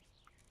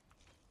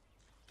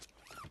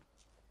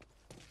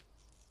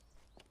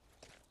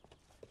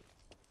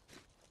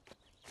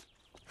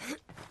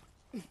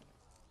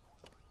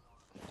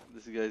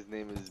 This guy's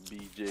name is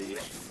BJ.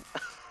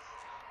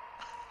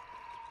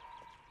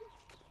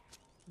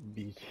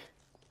 BJ.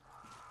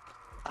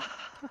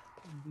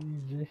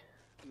 BJ.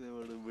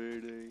 What a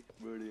birdie.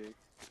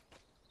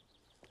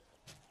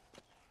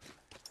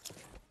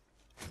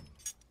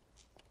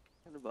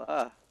 Ano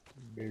ba?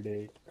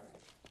 Birthday.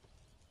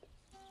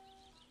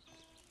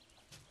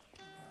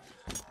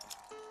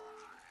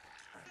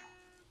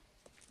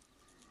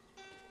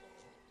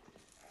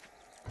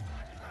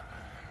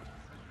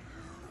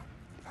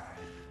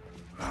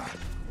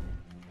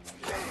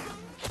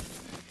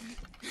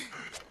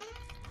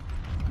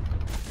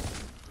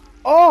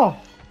 Oh!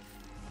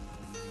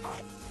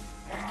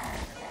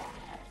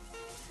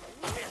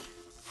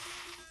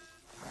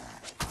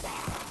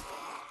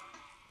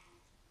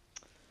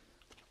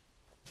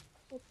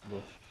 What the?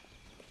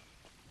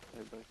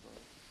 Right back on.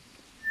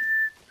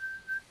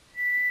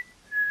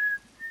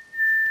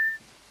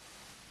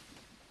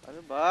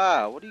 Ano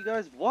ba? What do you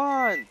guys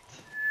want?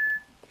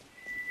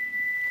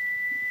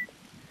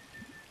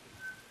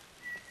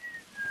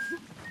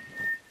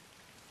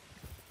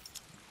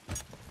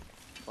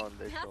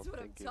 That's what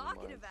I'm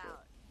talking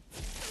about.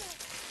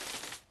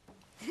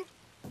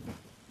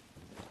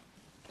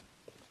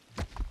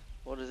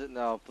 What is it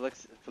now? Play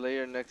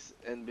your next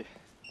NBA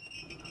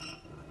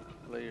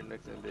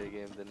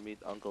game, then meet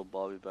Uncle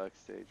Bobby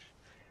backstage.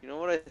 You know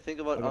what I think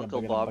about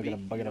Uncle Bobby?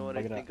 You know what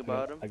I think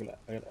about him?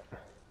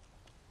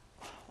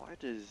 Why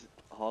does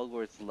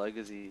Hogwarts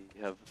Legacy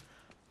have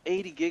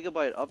 80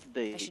 gigabyte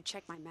update? I should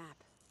check my map.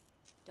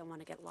 Don't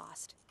want to get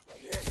lost.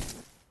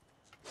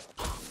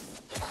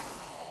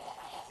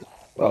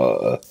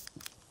 Sorry,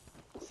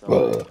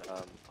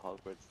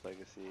 Hogwarts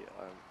Legacy,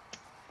 I'm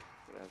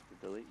gonna have to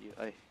delete you.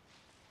 I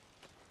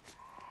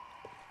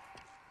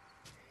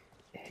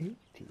 80.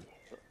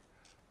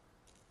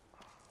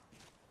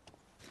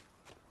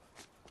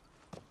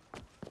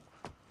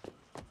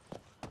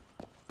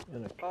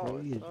 And a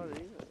crazy. It's not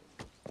even.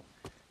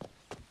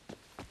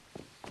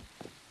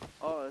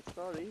 Oh, it's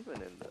not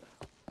even in the.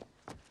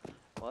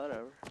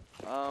 Whatever.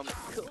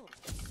 Cool.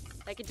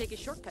 I can take a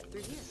shortcut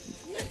through here.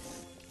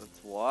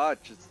 Let's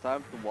watch. It's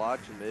time to watch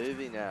a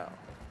movie now.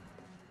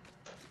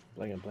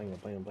 Playing.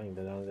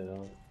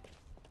 Down.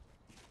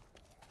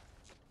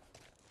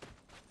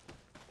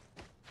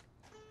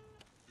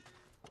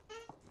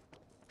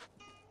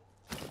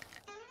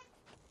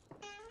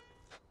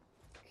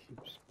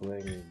 Keeps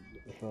playing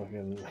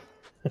fucking.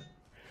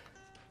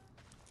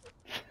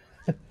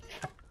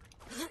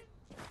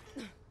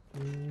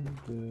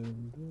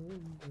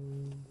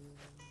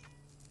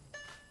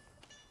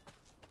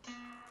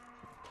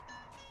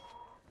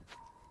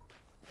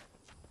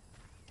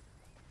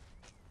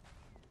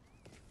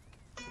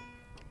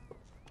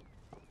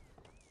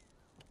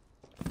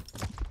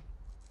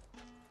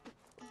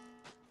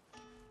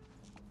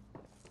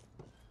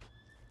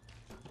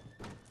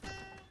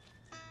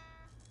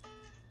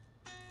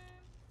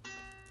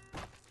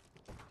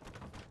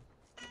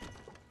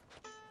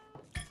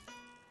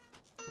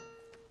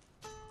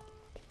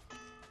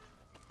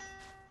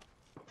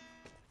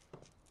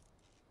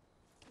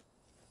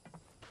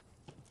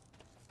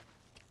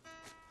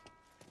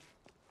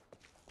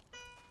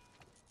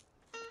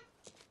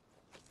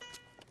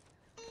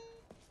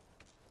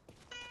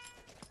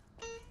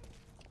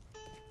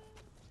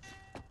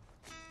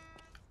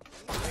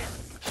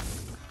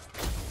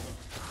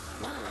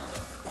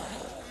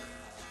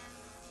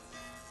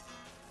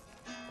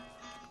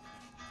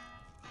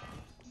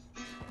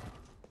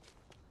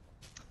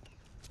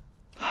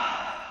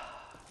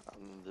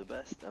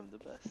 I'm the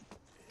best.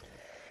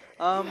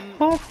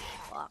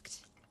 Locked.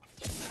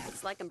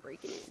 It's like I'm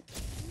breaking in.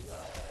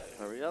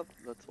 Hurry up,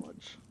 let's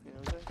watch. You know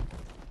what I'm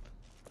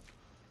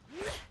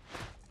saying?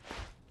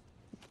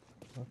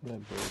 How can I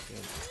break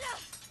in?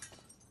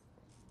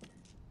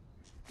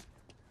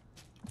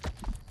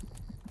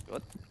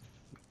 What?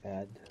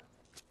 Add.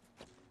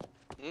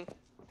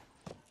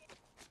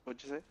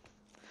 What'd you say?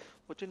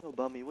 What you know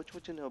about me?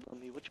 What you know about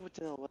me? What you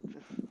know about me?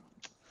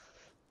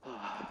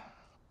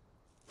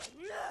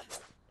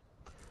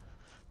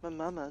 My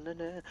mama, na.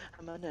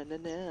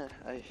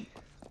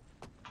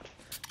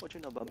 What you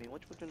know about me?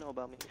 What you know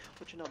about me?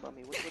 What you know about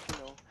me? What you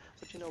know?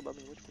 What you know about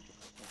me? What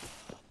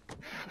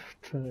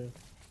you know?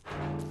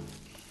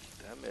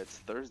 Damn it, it's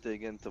Thursday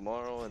again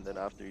tomorrow, and then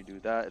after you do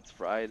that, it's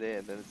Friday,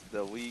 and then it's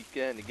the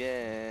weekend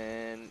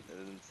again,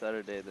 and then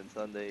Saturday, then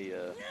Sunday,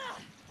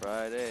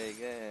 Friday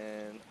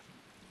again.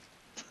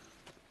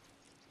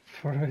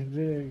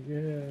 Friday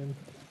again.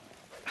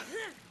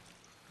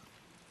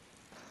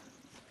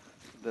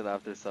 Then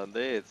after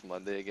Sunday, it's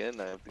Monday again.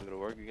 I have to go to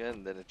work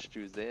again. Then it's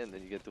Tuesday, and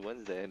then you get to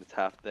Wednesday, and it's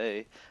half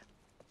day.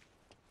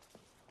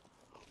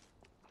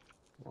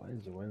 Why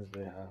is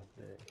Wednesday half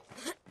day?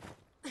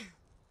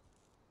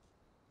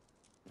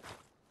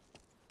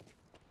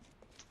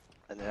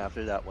 And then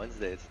after that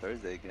Wednesday, it's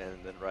Thursday again.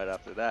 And then right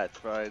after that, it's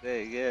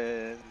Friday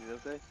again. You know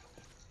what I'm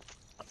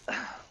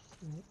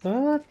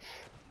saying? What?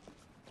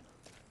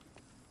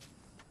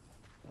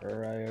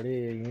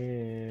 Friday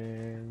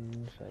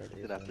again.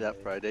 Saturday, Then after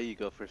that Friday, you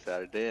go for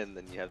Saturday, and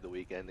then you have the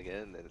weekend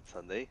again, and then it's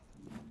Sunday.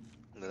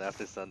 And then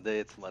after Sunday,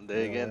 it's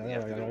Monday again. You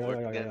have to go to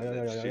work again, and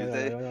then it's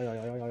Tuesday.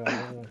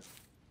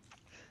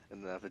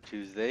 And then after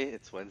Tuesday,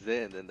 it's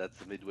Wednesday, and then that's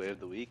the midway of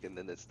the week, and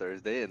then it's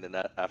Thursday, and then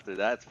after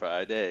that, it's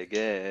Friday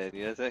again.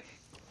 You know what I'm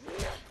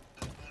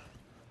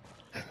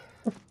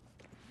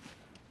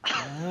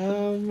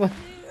saying?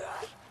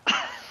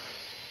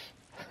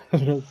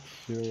 I'm not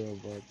sure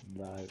about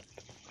that.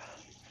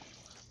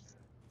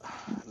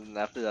 And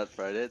after that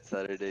Friday, it's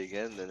Saturday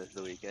again, then it's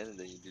the weekend, and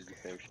then you do the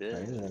same shit.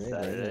 And then it's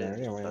Saturday,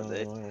 and it's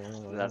Sunday.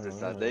 And after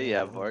Sunday, you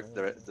have work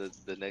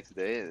the next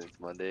day, and it's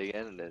Monday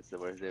again, and then it's the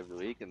worst day of the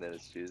week, and then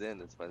it's Tuesday,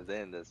 and it's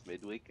Wednesday, and then it's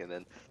midweek, and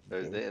then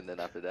Thursday, and then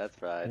after that, it's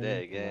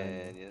Friday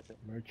again. You know what I'm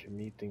saying? Merchant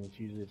meeting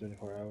Tuesday,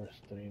 24 hours,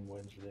 stream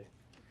Wednesday.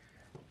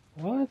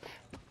 What?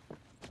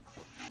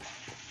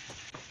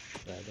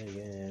 Friday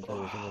again,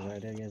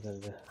 Friday again,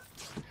 Saturday.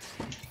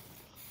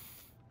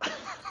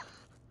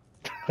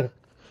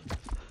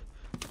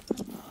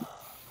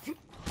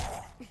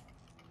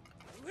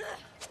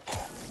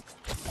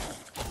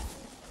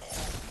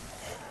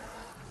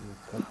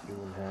 Cut you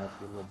in half,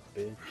 you little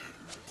bitch.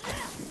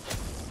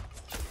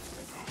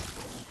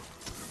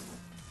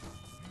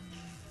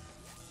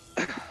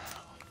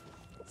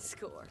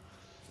 Score.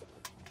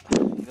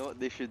 You know what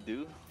they should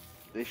do?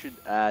 They should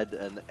add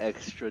an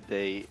extra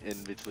day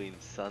in between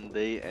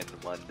Sunday and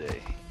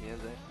Monday. You know what I'm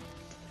saying?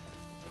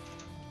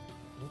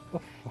 What the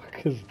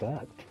fuck is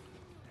that?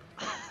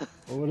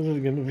 What is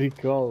it gonna be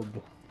called?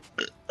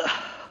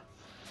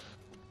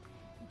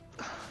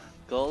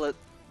 Call it.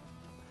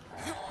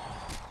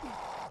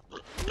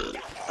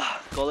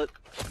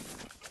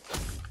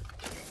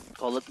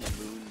 Call it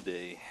Moon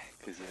Day,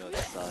 cause you know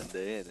it's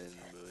Sunday and then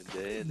Moon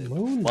Day and then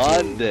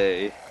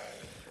Monday.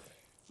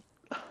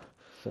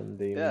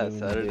 Sunday, yeah, Moon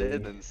Saturday, Day.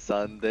 then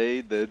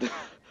Sunday, then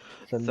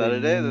Saturday,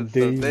 then Moon Day,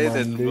 Sunday,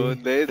 then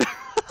Moon Day.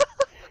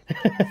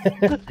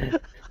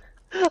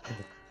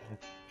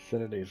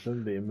 Saturday,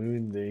 Sunday,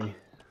 Moon Day.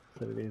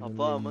 Saturday, Sunday,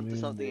 Papa, I'm onto Moon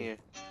something Day. here.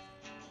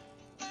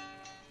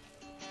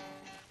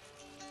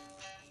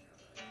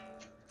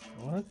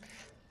 What?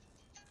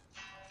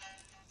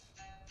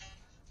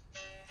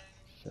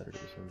 Saturday,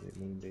 Sunday,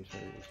 Moon Day,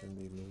 Saturday,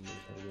 Sunday, Moon Day,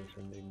 Saturday,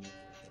 Sunday, Moon Day,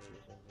 Saturday,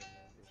 Sunday, Moon Day,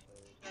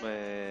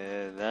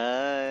 When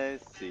I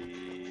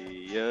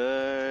see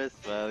your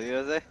smile, you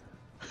know what I'm saying?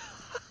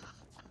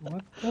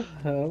 What the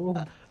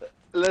hell?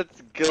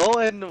 Let's go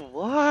and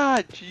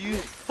watch you.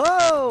 When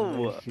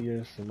Oh! I see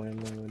your smile,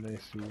 when I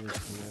see your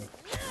smile.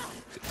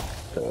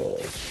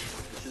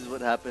 This is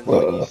what happens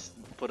when you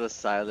put a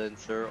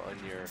silencer on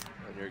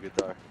your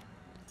guitar.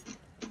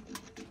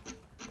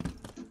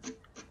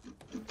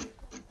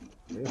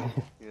 Ew. You know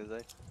what I'm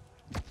saying?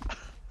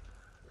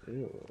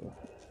 Ew.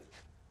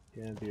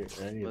 Can't do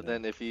any But of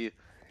then that. if you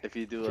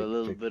do a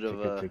little bit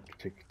of a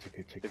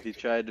if you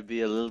try to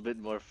be a little bit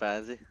more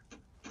fancy.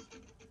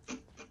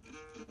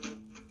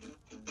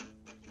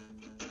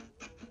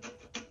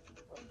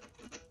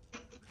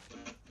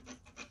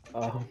 You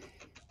know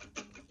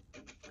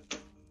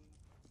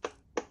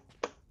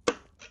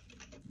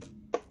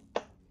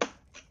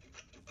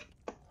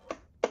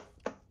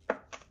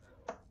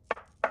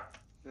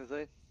what I'm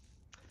saying?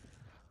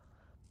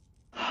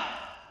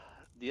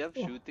 Do you have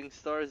shooting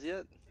stars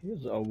yet?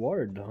 Here's an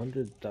award,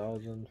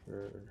 100,000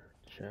 for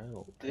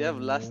channel. Do you have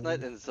 10 Last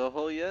Night million. in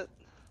Soho yet?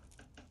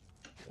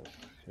 That's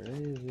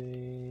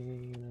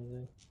crazy.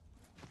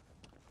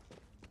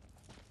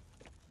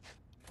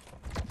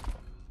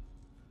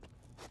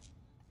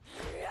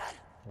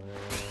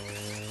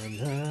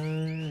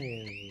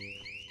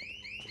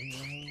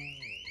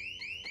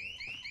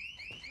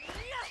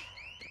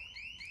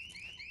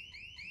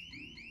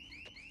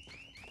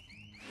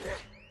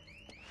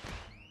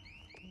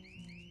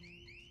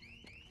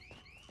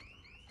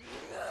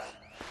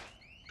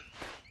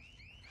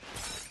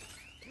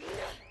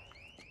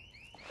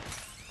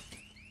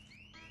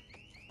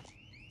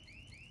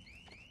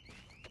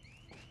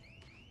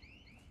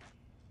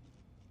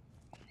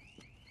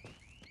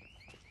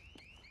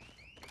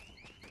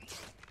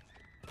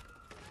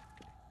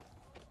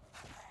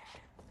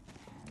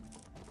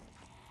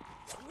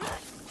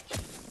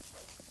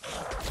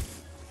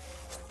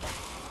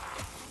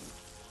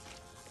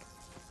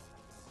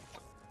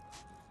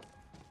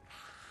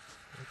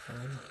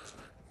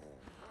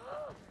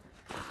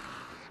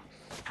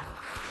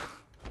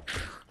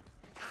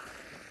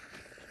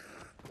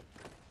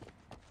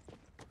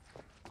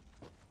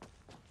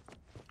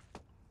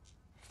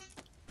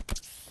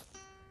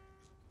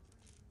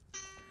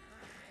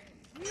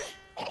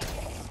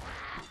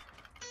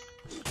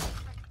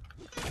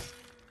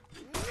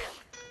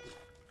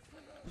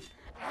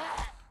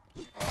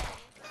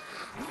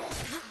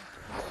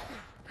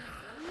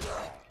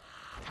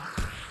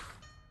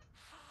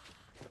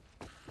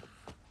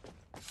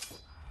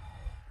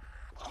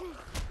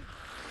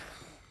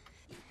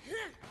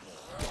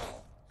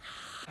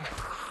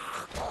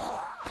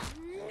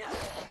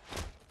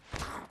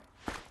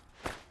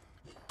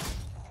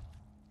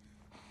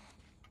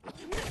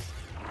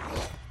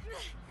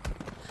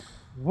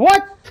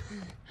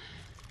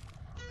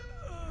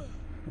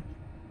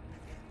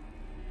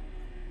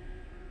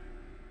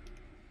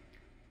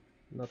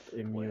 Not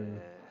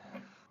immune.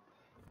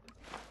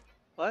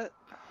 What?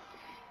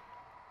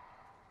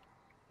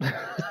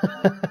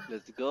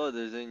 Let's go.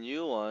 There's a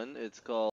new one. It's called